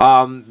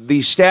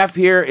 The staff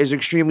here is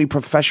extremely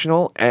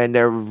professional, and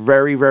they're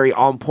very, very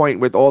on point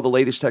with all the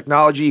latest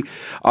technology.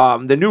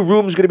 The new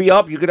room is going to be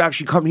up. You could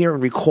actually come here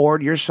and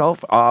record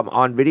yourself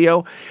on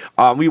video.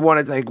 We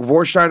want to thank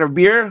Vorsteiner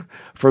Beer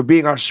for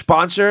being our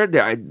sponsor.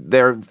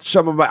 They're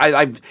some of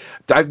my...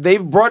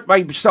 They've brought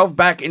myself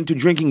back into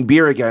drinking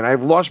beer again.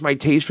 I've lost my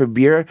taste for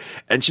beer,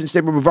 and since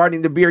they've been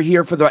providing the beer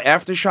here for the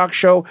Aftershock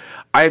show,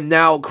 I am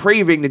now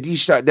craving the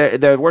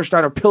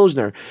Warsteiner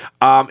Pilsner.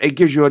 It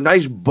gives you a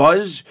nice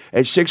buzz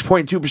at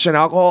 6.2%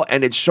 alcohol,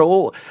 and it's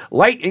so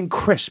light and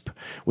crisp.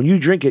 When you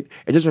drink it,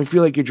 it doesn't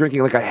feel like you're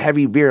drinking like a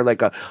heavy beer,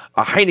 like a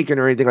Heineken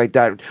or anything like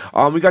that.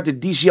 We got the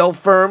DCL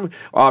firm.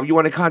 You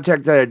want to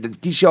contact the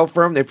DCL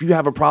firm if you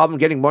have a problem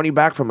getting money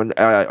back from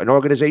an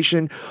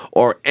organization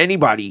or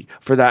anybody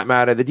for that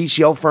matter. The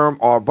DCL firm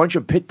are a bunch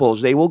of pit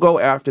bulls. They will go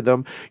after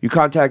them. You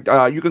can go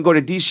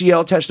to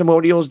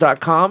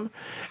DCLtestimonials.com,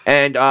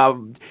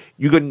 and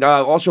you can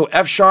also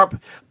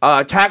F-Sharp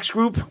Tax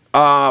Group.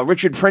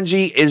 Richard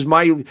Prinzi is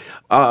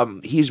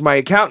he's my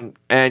accountant,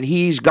 and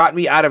he's got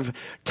me out of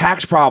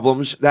tax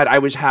problems that I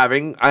was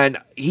having, and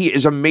he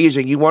is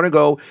amazing. You want to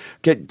go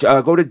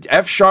to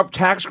F-Sharp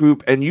Tax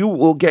Group, and you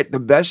will get the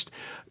best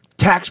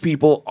tax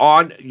people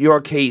on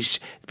your case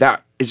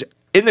that is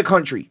in the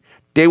country.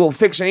 They will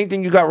fix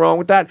anything you got wrong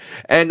with that.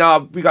 And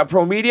we got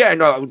Pro Media,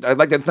 and I'd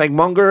like to thank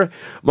Munger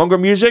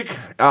Music,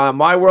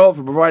 My World,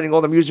 for providing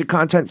all the music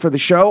content for the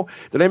show.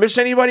 Did I miss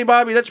anybody,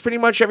 Bobby? That's pretty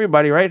much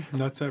everybody, right?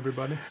 That's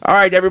everybody. All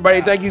right, everybody.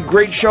 Thank you.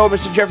 Great show,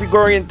 Mr. Jeffrey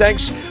Gurian.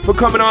 Thanks for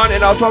coming on,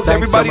 and I'll talk to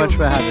everybody. Thanks so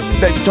much for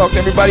having me. Talk to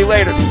everybody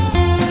later.